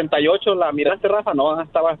del 68, ¿la miraste, Rafa? No,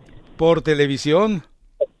 estaba... Por televisión.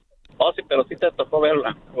 Oh, sí, pero sí te tocó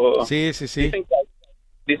verla. Sí.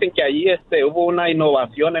 dicen que allí hubo una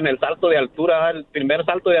innovación en el salto de altura, el primer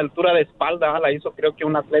salto de altura de espalda la hizo creo que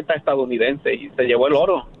un atleta estadounidense y se llevó el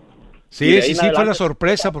oro. Sí, fue la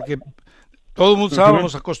sorpresa porque todos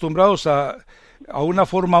estábamos acostumbrados a una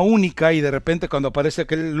forma única y de repente cuando aparece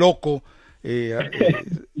aquel loco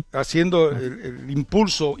haciendo el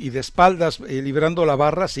impulso y de espaldas librando la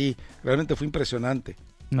barra, sí, realmente fue impresionante.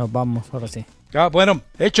 Nos vamos, ahora sí. Bueno,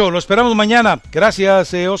 hecho, lo esperamos mañana.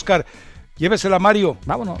 Gracias, Oscar. Llévesela, Mario.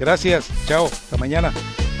 Vámonos. Gracias, chao, hasta mañana.